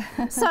yeah.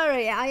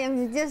 Sorry, I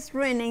am just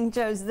ruining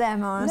Jo's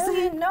demos. No,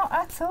 you're not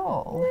at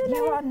all. Really?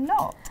 You are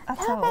not at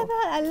all. Look at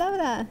that. I love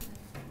that.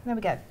 There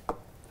we go.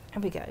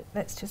 Here we go.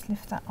 Let's just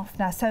lift that off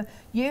now. So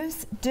do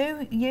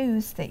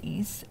use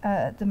these,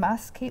 the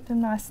masks. Keep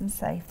them nice and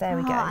safe. There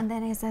we go. And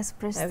then it's a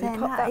pristine. So we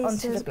pop that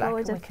onto the black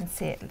gorgeous. and we can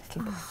see it a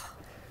little bit.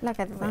 Look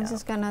at that. I'm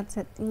just gonna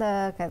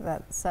look at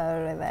that.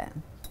 Sorry,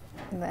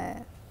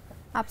 there.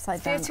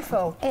 Upside down.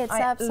 Beautiful. It's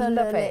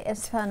absolutely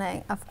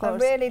stunning, of course.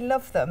 I really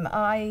love them.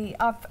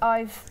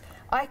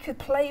 I could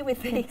play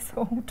with these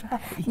all day.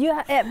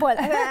 You well, but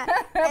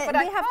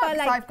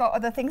I've got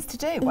other things to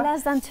do.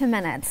 Less than 2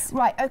 minutes.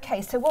 Right.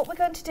 Okay. So what we're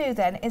going to do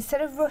then, instead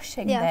of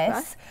rushing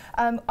this,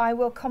 I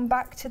will come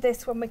back to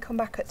this when we come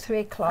back at 3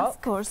 o'clock.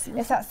 Of course.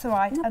 If that's all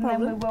right, No and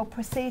problem. then we will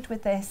proceed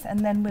with this, and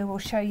then we will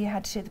show you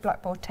how to do the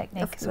blackboard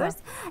technique as well.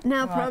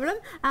 No problem.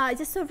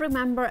 Just to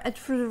remember,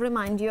 to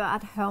remind you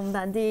at home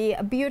that the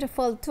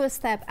beautiful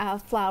 2-step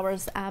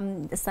flowers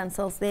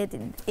stencils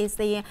is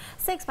the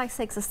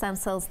 6x6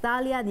 stencils,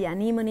 Dahlia,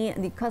 the Anemone,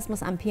 the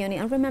Cosmos and Peony.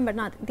 And remember,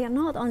 they are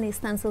not only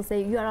stencils,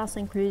 you are also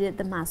included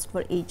the mask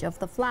for each of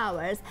the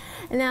flowers.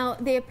 Now,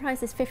 the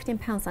price is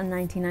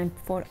 £15.99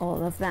 for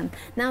all of them.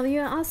 Now,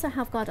 you also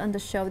have got on the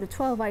show the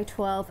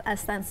 12x12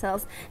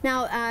 stencils.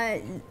 Now,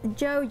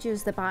 Jo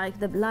used the bike,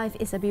 the life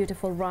is a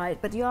beautiful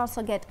ride, but you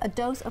also get a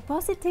dose of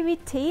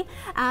positivity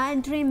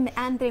and dream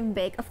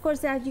big. Of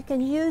course, you can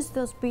use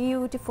those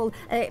beautiful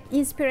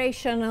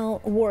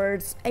inspirational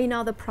words in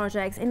other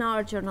projects, in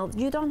our journal.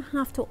 You don't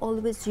have to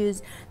always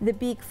use the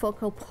big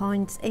focal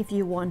points if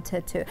you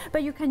wanted to,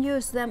 but you can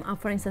use them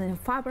for instance in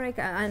fabric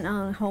and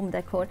on home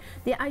decor.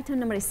 The item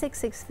number is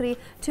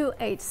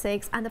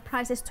 663286 and the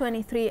price is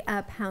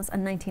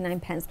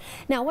 £23.99.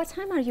 Now, what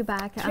time are you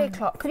back? 3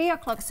 o'clock. 3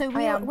 o'clock. So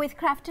we are with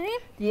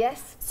Craftreat?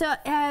 Yes. So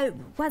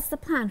what's the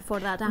plan for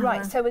that?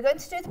 Right, so we're going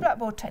to do the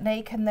blackboard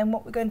technique, and then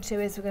what we're going to do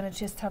is we're going to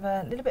just have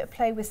a little bit of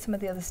play with some of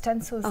the other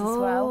stencils as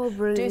well.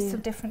 Brilliant. Do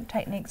some different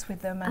techniques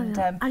with them. And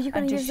are you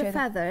going to use the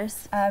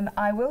feathers?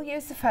 I will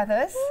use the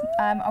feathers.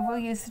 I will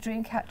use the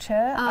dream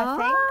catcher. I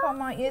think I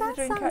might use the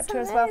dream catcher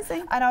as well.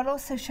 And I'll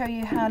also show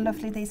you how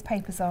lovely these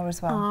papers are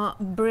as well. Oh,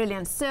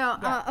 brilliant. So,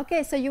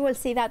 okay, so you will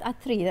see that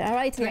at 3, all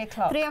right? 3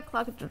 o'clock. 3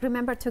 o'clock.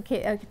 Remember to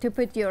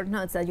put your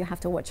notes that you have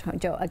to watch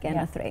Jo again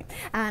at 3.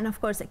 And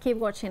of course, keep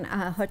watching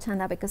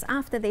Hochanda, because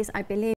after this, I believe